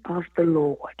presence of the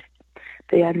Lord.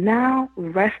 They are now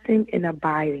resting and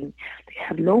abiding. They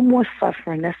have no more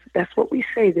suffering. That's what we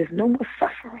say. There's no more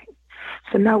suffering.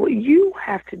 So now what you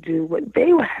have to do, what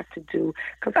they will have to do,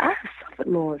 because I have suffered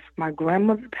loss. My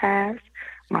grandmother passed.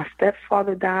 My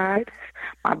stepfather died.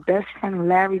 My best friend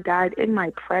Larry died in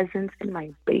my presence, in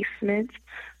my basement,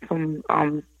 from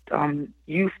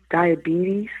youth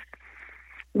diabetes.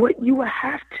 What you will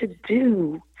have to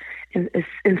do is,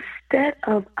 instead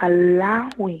of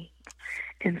allowing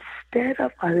instead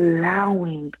of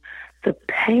allowing the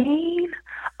pain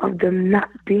of them not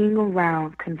being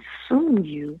around consume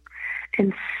you,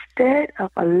 instead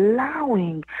of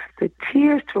allowing the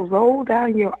tears to roll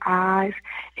down your eyes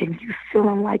and you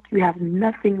feeling like you have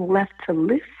nothing left to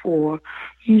live for,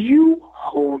 you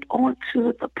hold on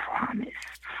to the promise.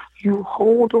 You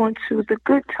hold on to the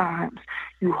good times.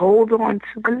 You hold on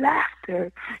to the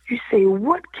laughter. You say,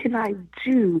 what can I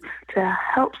do to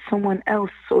help someone else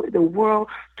so that the world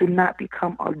do not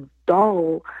become a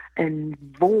dull and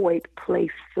void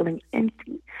place feeling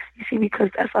empty? You see,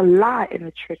 because that's a lie and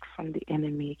a trick from the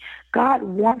enemy. God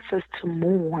wants us to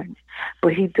mourn,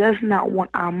 but he does not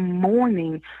want our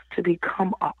mourning to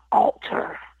become an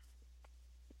altar,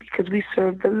 because we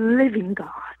serve the living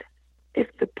God.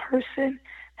 If the person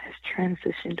has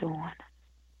transitioned on,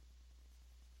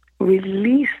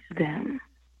 release them.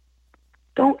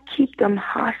 Don't keep them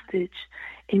hostage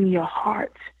in your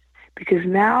heart, because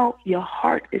now your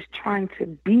heart is trying to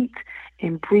beat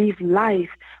and breathe life,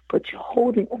 but you're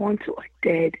holding on to a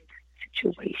dead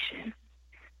situation.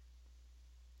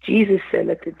 Jesus said,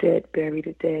 let the dead bury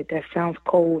the dead. That sounds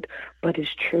cold, but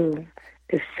it's true.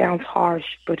 It sounds harsh,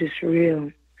 but it's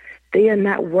real. They are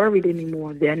not worried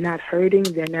anymore. They're not hurting.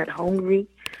 They're not hungry.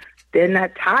 They're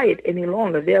not tired any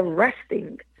longer. They're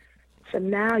resting. So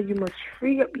now you must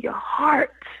free up your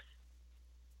heart,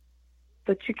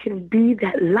 that you can be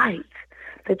that light,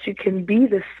 that you can be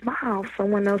the smile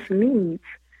someone else needs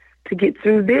to get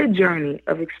through their journey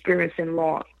of experiencing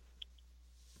loss.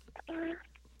 Amen.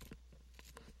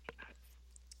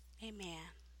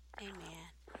 Amen.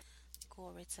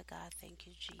 Glory to God. Thank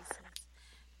you, Jesus.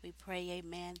 We pray,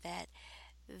 amen,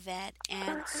 that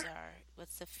answer was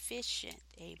sufficient,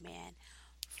 amen,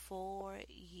 for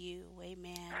you.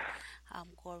 Amen.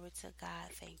 Glory to God.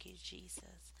 Thank you,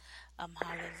 Jesus.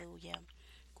 Hallelujah.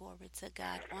 Glory to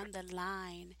God. On the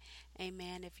line,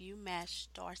 amen. If you mash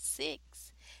 *6,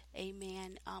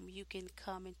 amen, you can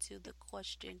come into the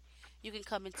question. You can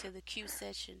come into the Q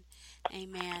session,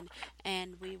 amen,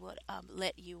 and we would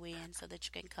let you in so that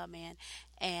you can come in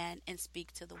and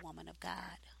speak to the woman of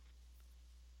God.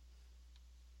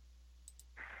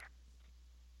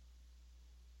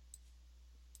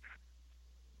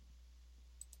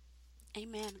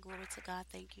 Amen. Glory to God.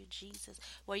 Thank you, Jesus.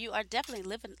 Well, you are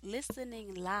definitely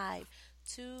listening live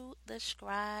to the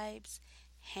Scribes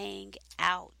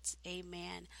Hangout.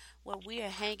 Amen. Where we are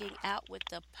hanging out with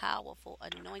the powerful,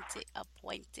 anointed,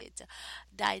 appointed,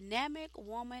 dynamic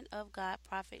woman of God,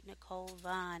 Prophet Nicole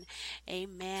Vaughan.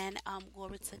 Amen.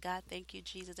 Glory to God. Thank you,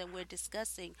 Jesus. And we're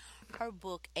discussing her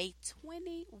book, A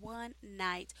 21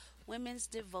 Night Women's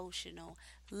Devotional.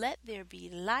 Let there be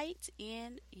light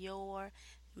in your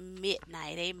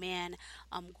midnight. Amen.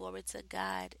 Glory to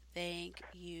God. Thank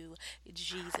you,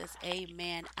 Jesus.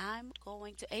 Amen. I'm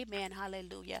going to, amen,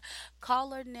 hallelujah.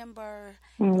 Caller number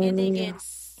ending in Hallelujah.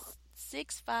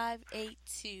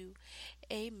 6582.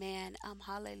 Amen.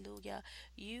 Hallelujah.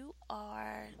 You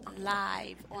are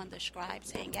live on the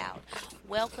Scribes Hangout.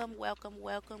 Welcome, welcome,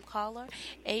 welcome, caller.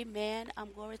 Amen.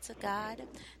 Glory to God.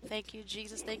 Thank you,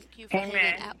 Jesus. Thank you for hanging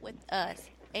Amen. out with us.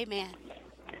 Amen.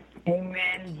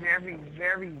 Amen. Very,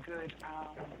 very good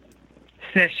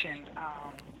session.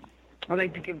 I'd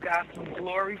like to give God some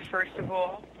glory, first of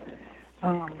all.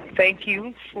 Thank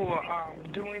you for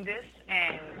doing this.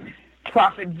 And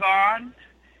Prophet Vaughn,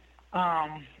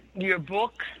 your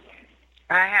book,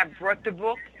 I have brought the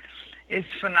book. It's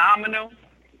phenomenal.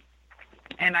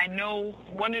 And I know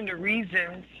one of the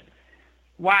reasons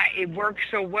why it works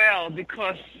so well,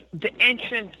 because the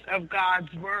entrance of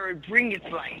God's word brings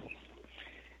light.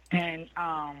 And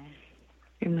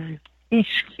Amen.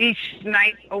 each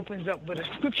night opens up with a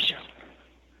scripture.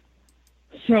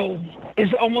 So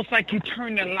it's almost like you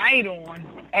turn the light on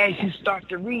as you start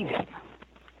to read it.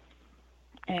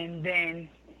 And then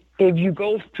if you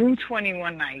go through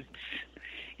 21 nights,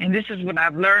 and this is what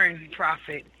I've learned,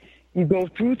 Prophet, you go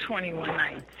through 21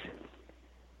 nights,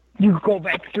 you go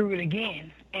back through it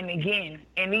again and again.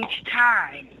 And each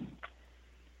time,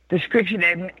 the scripture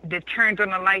that turns on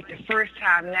the light the first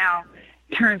time now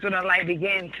turns on the light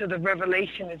again till the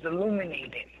revelation is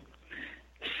illuminated.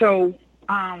 So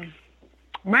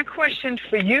my question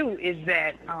for you is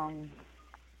that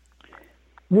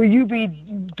will you be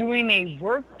doing a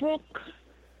workbook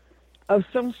of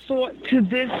some sort to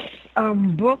this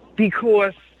book?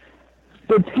 Because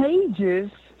the pages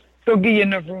don't give you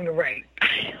enough room to write.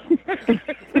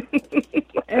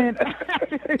 And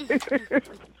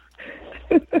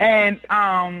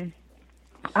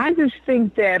I just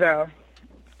think that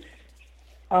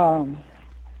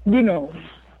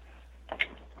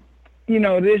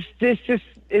this just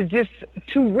is just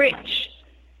too rich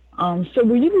So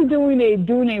will you be doing a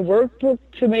workbook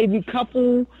to maybe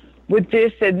couple with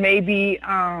this, and maybe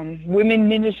women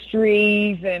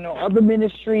ministries and or other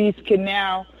ministries can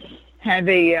now have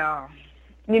a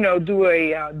do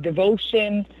a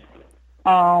devotion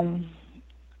at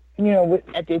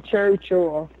their church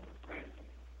or.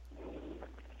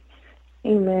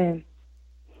 Amen.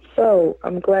 So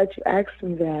I'm glad you asked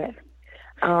me that.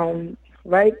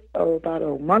 About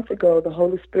a month ago, the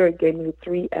Holy Spirit gave me the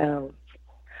 3 L's,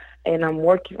 and I'm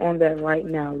working on that right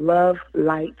now. Love,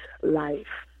 light, life.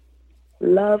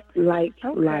 Love, light,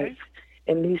 life.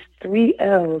 And these 3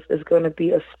 L's is going to be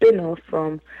a spinoff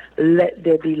from Let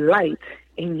There Be Light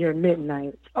in Your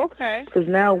Midnight. Okay. Because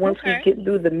now once we get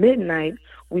through the midnight,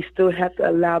 we still have to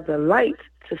allow the light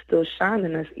to still shine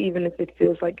in us, even if it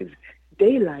feels like it's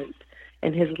daylight.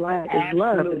 And His light is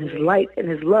love, and His light and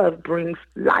His love brings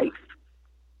life.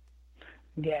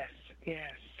 Yes,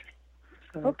 yes.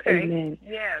 So, amen.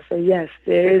 Yes. So yes,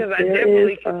 there because I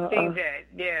definitely can see that.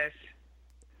 Yes.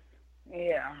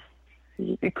 Yeah.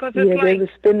 Because it's like there's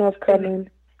a spin-off coming.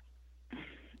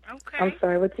 Okay. I'm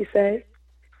sorry, what you say?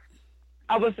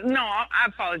 I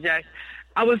apologize.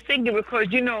 I was thinking because,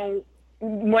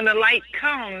 when the light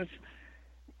comes,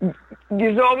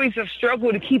 there's always a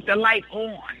struggle to keep the light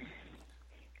on.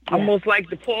 Yeah. Almost like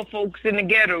the poor folks in the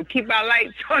ghetto. Keep our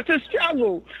lights on, to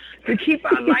struggle to keep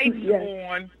our lights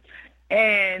on.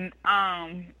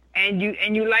 And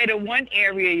you light up one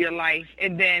area of your life,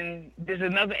 and then there's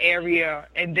another area,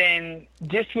 and then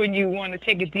just when you want to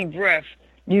take a deep breath,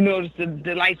 you notice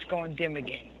the light's going dim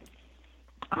again.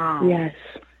 Yes.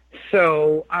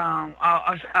 So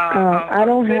I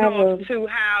don't have to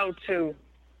how to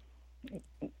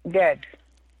get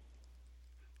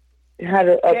how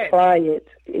to apply it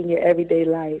in your everyday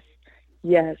life.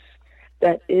 Yes,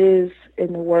 that is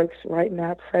in the works right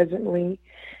now, presently.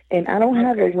 And I don't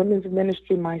have a women's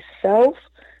ministry myself,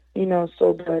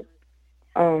 but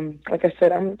like I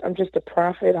said, I'm just a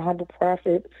prophet, a humble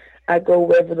prophet. I go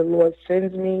wherever the Lord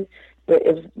sends me. But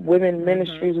if women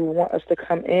ministries would want us to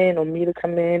come in or me to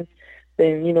come in,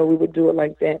 then, we would do it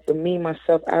like that. But me,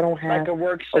 myself, I don't have like a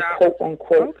workshop, quote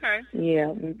unquote,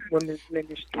 women's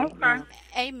ministry. Okay. No.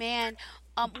 Amen.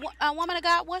 Woman of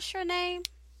God, what's your name,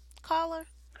 caller?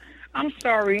 I'm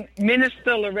sorry,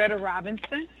 Minister Loretta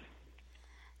Robinson.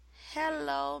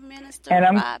 Hello, Minister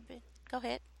Robin. Go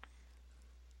ahead.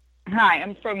 Hi,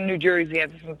 I'm from New Jersey.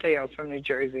 I'm from Theo, from New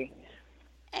Jersey.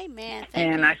 Amen.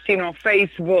 And I seen on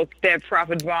Facebook that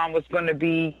Prophet Vaughan was going to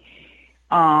be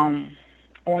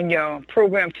on your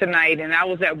program tonight, and I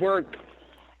was at work,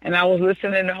 and I was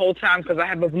listening the whole time because I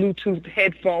have a Bluetooth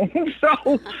headphone,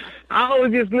 so I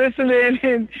was just listening,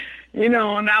 and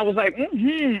and I was like,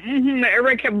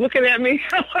 Everybody kept looking at me.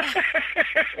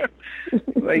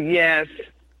 But yes.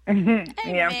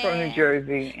 Yeah, I'm from New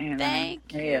Jersey. And,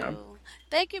 Thank you. Yeah.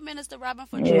 Thank you, Minister Robin,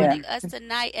 for joining us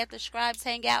tonight at the Scribes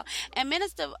Hangout. And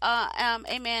Minister,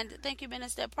 amen. Thank you,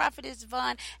 Minister Prophetess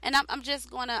Vaughan. And I'm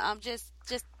just gonna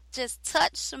just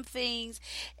touch some things,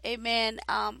 amen.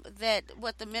 That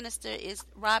what the minister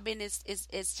Robin is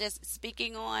just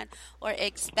speaking on or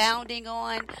expounding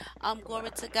on.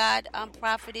 Glory to God,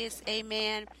 prophetess,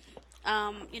 amen.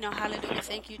 Hallelujah,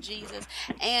 thank you, Jesus.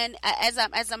 And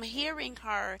as I'm hearing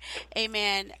her,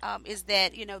 amen, is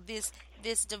that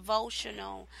this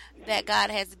devotional that God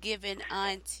has given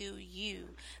unto you,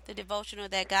 the devotional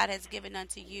that God has given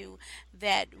unto you,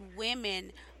 that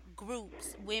women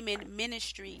groups, women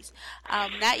ministries,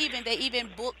 even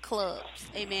book clubs,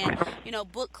 amen.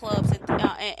 Book clubs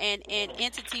and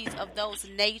entities of those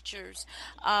natures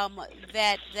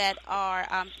that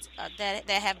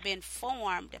have been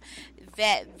formed,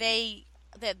 that they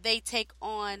take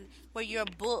on, where your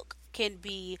book can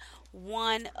be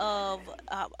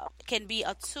can be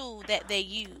a tool that they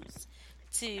use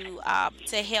to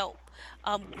help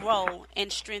grow and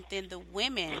strengthen the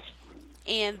women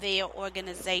in their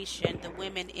organization, the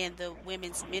women in the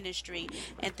women's ministry,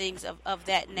 and things of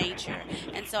that nature.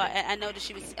 And so I know that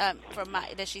she was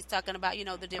that she's talking about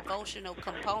the devotional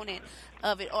component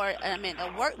of it, or a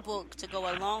workbook to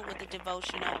go along with the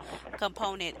devotional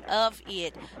component of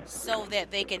it, so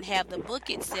that they can have the book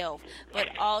itself, but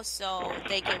also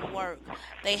they can work.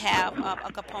 They have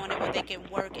a component where they can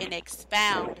work and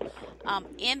expound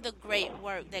in the great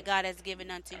work that God has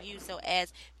given unto you. So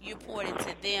as you pour it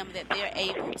into them, that they're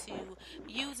able to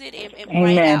use it and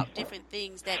bring out different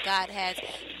things that God has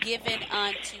given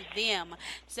unto them.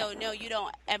 So no, you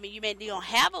don't. You don't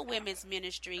have a women's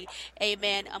ministry,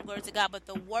 amen. Glory to God, but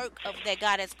the work of that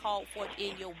God has called forth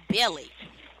in your belly,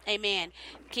 amen,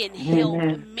 can help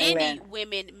Amen. many Amen.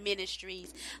 women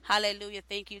ministries. Hallelujah.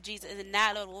 Thank you, Jesus. And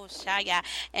not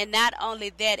only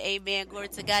that, amen, glory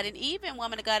to God. And even,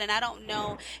 woman of God, and I don't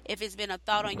know if it's been a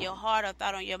thought on your heart or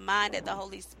thought on your mind that the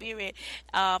Holy Spirit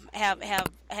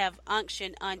have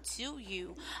unction unto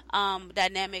you,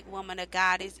 dynamic woman of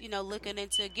God, is, looking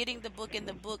into getting the book in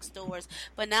the bookstores,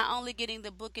 but not only getting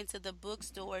the book into the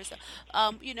bookstores,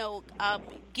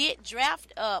 get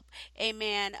draft up,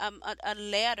 amen, a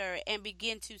letter and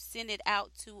begin to send it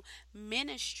out to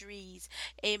ministries,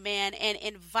 amen, and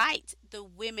invite the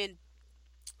women.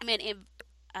 I mean,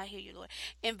 I hear you, Lord.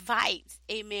 Invite,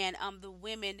 amen, the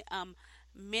women,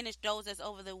 those that's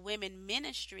over the women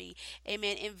ministry,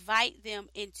 amen. Invite them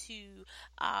into,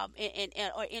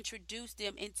 or introduce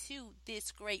them into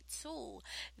this great tool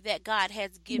that God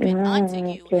has given unto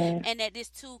you, Okay. and that this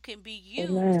tool can be used,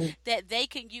 Amen. that they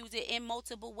can use it in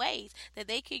multiple ways, that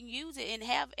they can use it and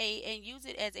use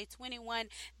it as a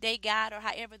 21-day guide, or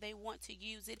however they want to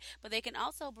use it. But they can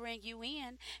also bring you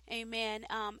in, amen,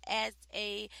 on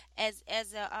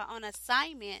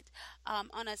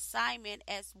assignment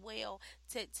as well,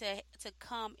 to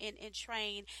come and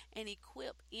train and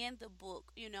equip in the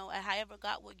book, however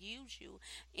God will use you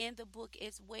in the book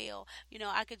as well.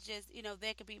 I could just,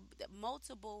 there could be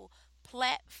multiple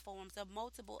platforms or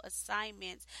multiple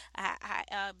assignments,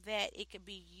 that it could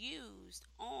be used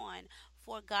on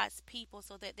for God's people,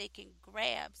 so that they can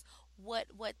grasp what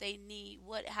they need,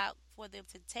 what how for them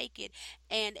to take it,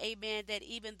 and amen, that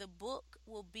even the book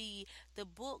will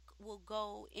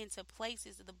go into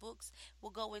places, the books will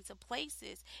go into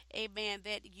places, amen,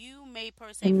 that you may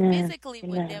per se Amen. physically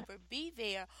would Amen. never be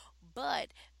there, but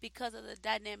because of the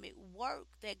dynamic work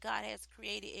that God has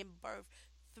created in birth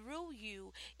through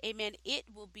you, amen, it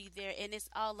will be there. And it's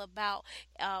all about,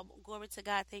 glory to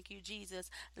God, thank you, Jesus,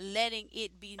 letting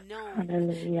it be known that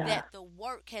Hallelujah. the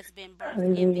work has been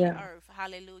birthed in the Hallelujah. earth.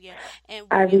 Hallelujah. And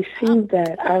I when you received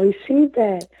that. I received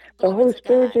that. The glory Holy to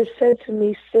Spirit God. just said to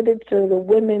me, send it to the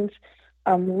women's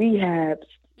rehabs,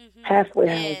 halfway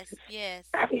Yes, houses. yes,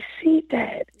 I received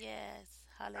that. yes.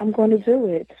 I'm going to Hallelujah. do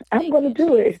it. I'm Thank going to you,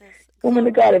 do it. Jesus. Woman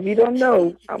of God, Glory. if you don't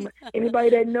know, anybody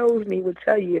that knows me will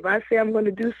tell you, if I say I'm going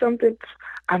to do something,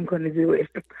 I'm going to do it.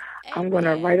 I'm going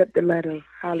to write Amen. up the letter.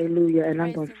 Hallelujah. And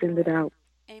I'm Praise going to the send it Lord. out.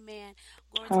 Amen.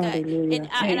 Glory to God. And Hallelujah.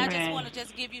 I just Amen. want to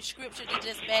just give you scripture to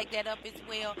just back that up as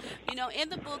well. In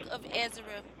the book of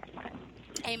Ezra,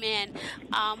 amen.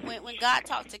 When God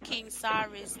talked to King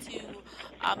Cyrus to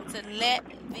let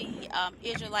the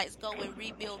Israelites go and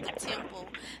rebuild the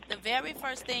temple, the very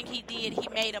first thing he did, he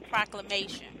made a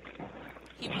proclamation.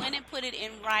 He went and put it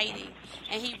in writing,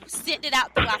 and he sent it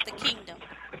out throughout the kingdom.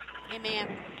 Amen.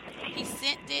 He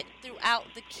sent it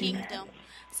throughout the kingdom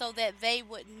so that they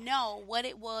would know what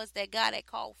it was that God had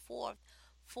called forth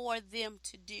for them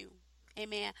to do.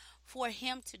 Amen. For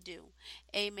him to do.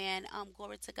 Amen.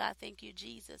 Glory to God. Thank you,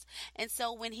 Jesus. And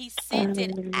so when he sent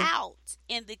it Hallelujah. out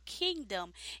in the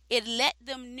kingdom, it let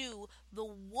them know the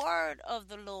word of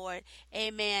the Lord.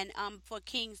 Amen. For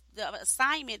the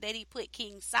assignment that he put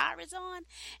King Cyrus on.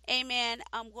 Amen.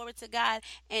 Glory to God.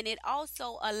 And it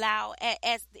also allowed,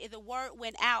 as the word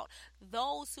went out,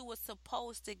 those who were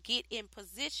supposed to get in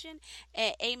position,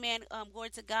 amen,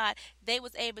 glory to God, they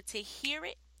was able to hear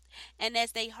it. And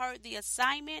as they heard the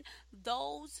assignment,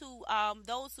 those who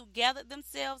gathered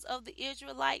themselves of the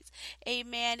Israelites,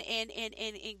 amen, and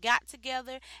got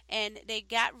together, and they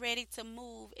got ready to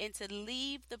move and to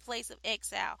leave the place of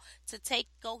exile, to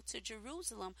go to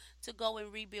Jerusalem to go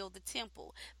and rebuild the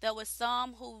temple. There were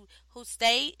some who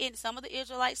stayed in, some of the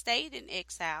Israelites stayed in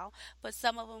exile, but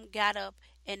some of them got up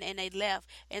and they left.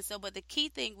 And so, but the key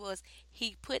thing was,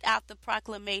 he put out the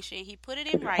proclamation. He put it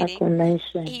The in writing.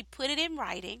 proclamation. He put it in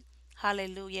writing.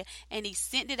 Hallelujah. And he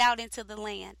sent it out into the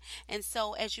land. And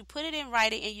so as you put it in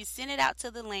writing and you send it out to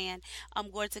the land,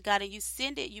 glory to God, and you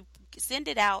send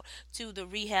it out to the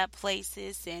rehab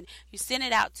places, and you send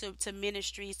it out to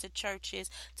ministries, to churches,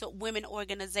 to women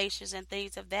organizations and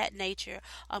things of that nature.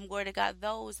 Glory to God,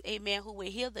 those, amen, who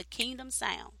will hear the kingdom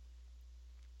sound.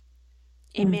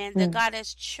 Amen. That Mm-hmm. God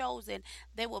has chosen,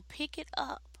 they will pick it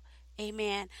up.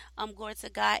 Amen. Glory to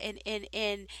God, and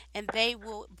they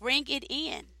will bring it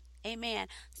in. Amen.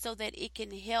 So that it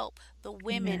can help the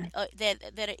women, Amen.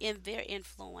 that are in their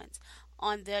influence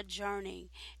on their journey.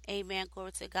 Amen.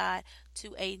 Glory to God,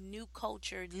 to a new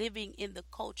culture, living in the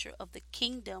culture of the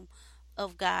kingdom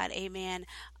of God. Amen.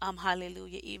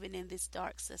 Hallelujah. Even in this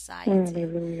dark society.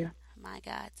 Hallelujah. My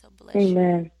God. So bless you.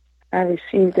 Amen. I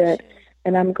receive Bless that, you.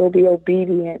 and I'm going to be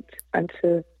obedient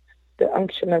unto the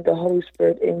unction of the Holy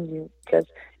Spirit in you, because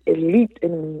it leaped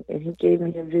in me, and he gave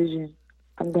me a vision.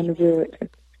 I'm going to do Amen.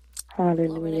 it. Glory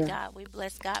to Hallelujah. God. We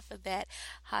bless God for that.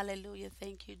 Hallelujah.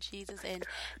 Thank you, Jesus. And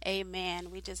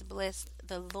amen. We just bless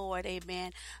the Lord.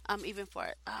 Amen. Even for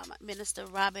Minister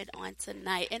Robin on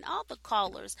tonight and all the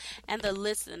callers and the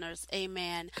listeners.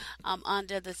 Amen.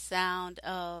 Under the sound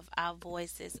of our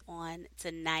voices on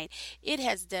tonight. It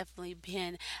has definitely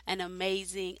been an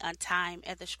amazing time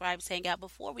at the Scribes Hangout.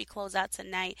 Before we close out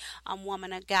tonight,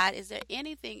 woman of God, is there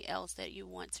anything else that you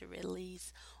want to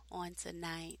release on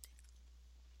tonight?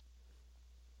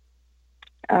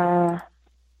 Uh,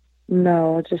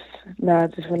 no, just no. I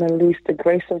just want to release the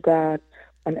grace of God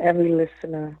on every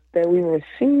listener, that we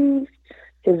receive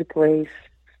His grace,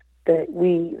 that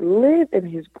we live in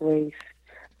His grace,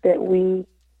 that we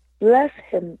bless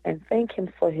Him and thank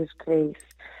Him for His grace.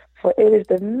 For it is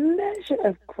the measure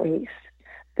of grace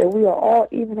that we are all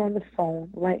even on the phone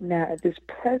right now at this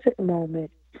present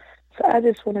moment. So I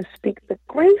just want to speak the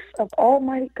grace of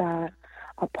Almighty God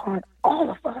upon all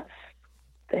of us,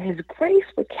 that His grace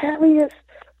would carry us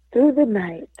through the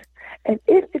night. And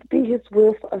if it be His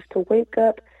will for us to wake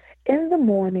up in the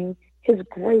morning, His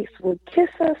grace will kiss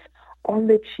us on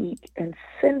the cheek and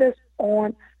send us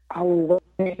on our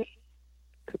way.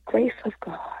 The grace of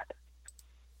God.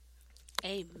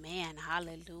 Amen.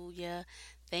 Hallelujah.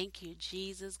 Thank you,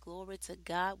 Jesus. Glory to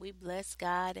God. We bless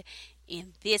God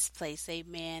in this place.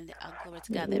 Amen. Glory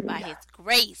to God that by His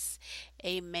grace,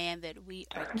 amen, that we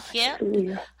are kept.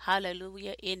 Hallelujah.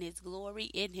 Hallelujah. In His glory,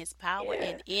 in His power,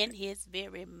 and in His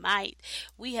very might.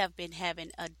 We have been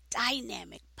having a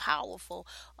dynamic, powerful,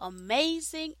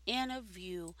 amazing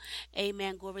interview.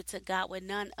 Amen. Glory to God with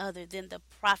none other than the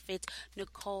prophet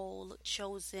Nicole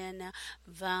Chosen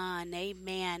Vaughan.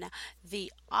 Amen.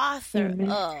 The author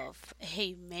of,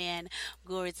 amen,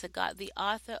 glory to God, the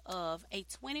author of a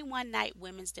 21-night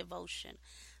women's devotion,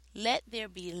 Let There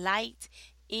Be Light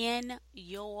in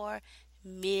Your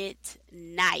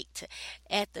Midnight,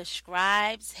 at the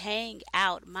Scribes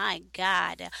Hangout. My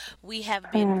God, we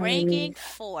have been bringing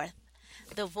forth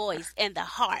the voice and the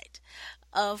heart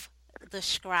of the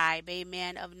scribe,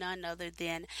 amen, of none other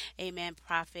than, amen,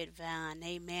 Prophet Vaughan,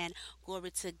 amen. Glory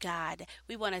to God.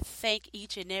 We want to thank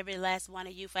each and every last one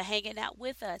of you for hanging out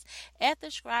with us at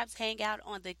the Scribes Hangout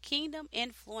on the Kingdom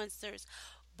Influencers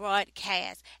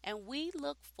broadcast, and we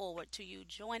look forward to you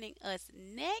joining us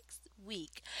next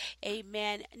week,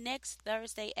 amen, next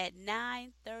Thursday at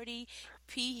 9:30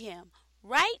 p.m.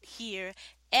 right here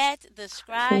at the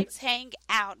Scribes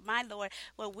Hangout, my Lord,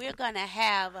 where we're going to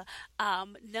have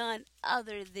none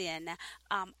other than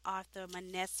Arthur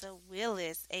Manessa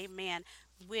Willis, amen,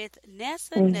 with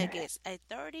Nessa Nuggets, a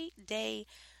 30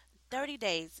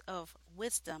 days of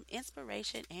wisdom,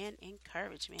 inspiration, and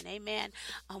encouragement. Amen.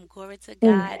 Glory to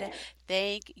God.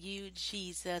 Thank you,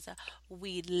 Jesus.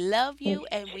 We love you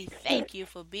and we thank you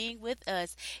for being with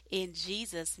us in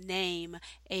Jesus' name.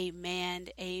 Amen,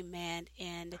 amen,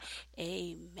 and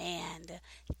amen.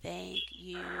 Thank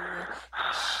you,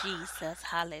 Jesus.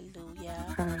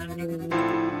 Hallelujah.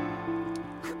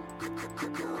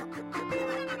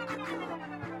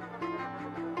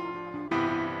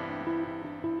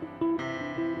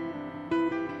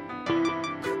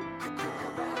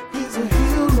 He's a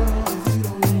healer if you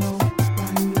don't know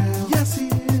by now. Yes, He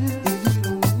is if you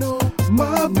don't know.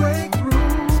 My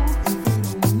breakthrough if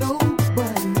you don't know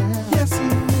by now. Yes, He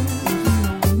is if you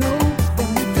don't know by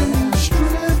now. If you need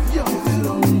strength, yo, if you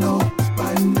don't know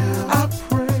by now. I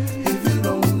pray if you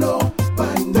don't know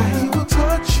by now. That He will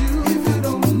touch you if you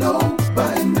don't know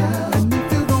by now. And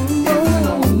if you don't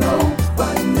know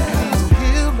by now. He's a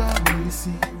healer. Let me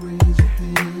see you raise your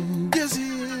hand. Yes, He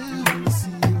is. Let me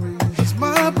see you raise your hand. He's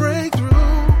my breakthrough.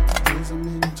 Raise Him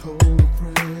in total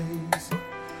praise.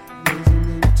 Raise Him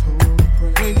in total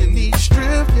praise. When you need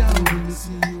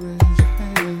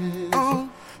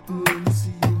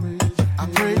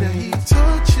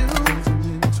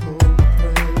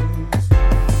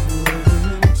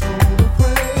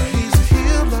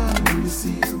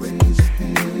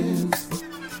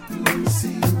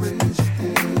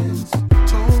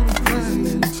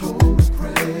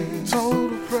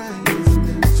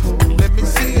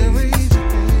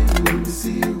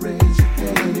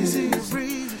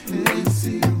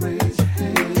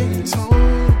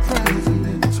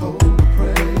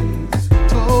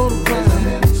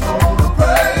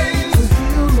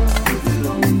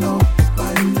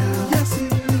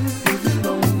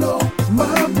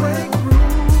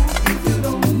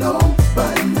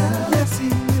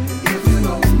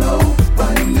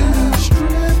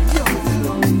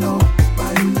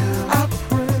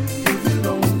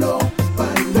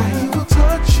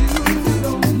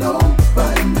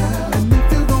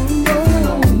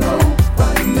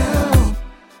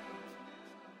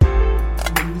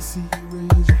see you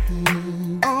raise your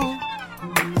hand. Oh,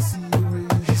 let me see you raise your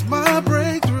hand. It's my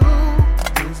breakthrough.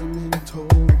 There's a minute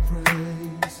total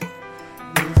praise.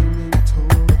 There's a minute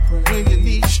total praise. When you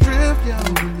need strength, yo,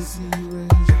 let me see you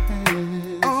raise your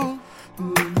hand. Oh,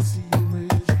 let me see you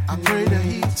raise your hand. I pray that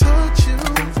he touch you.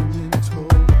 There's a minute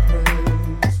total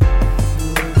praise.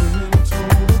 There's a minute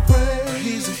total praise.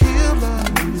 He's a healer.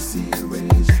 Let me see you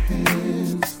raise your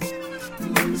hands.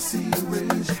 Let me see you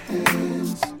raise your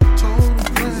hands. Total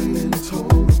praise.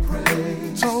 Total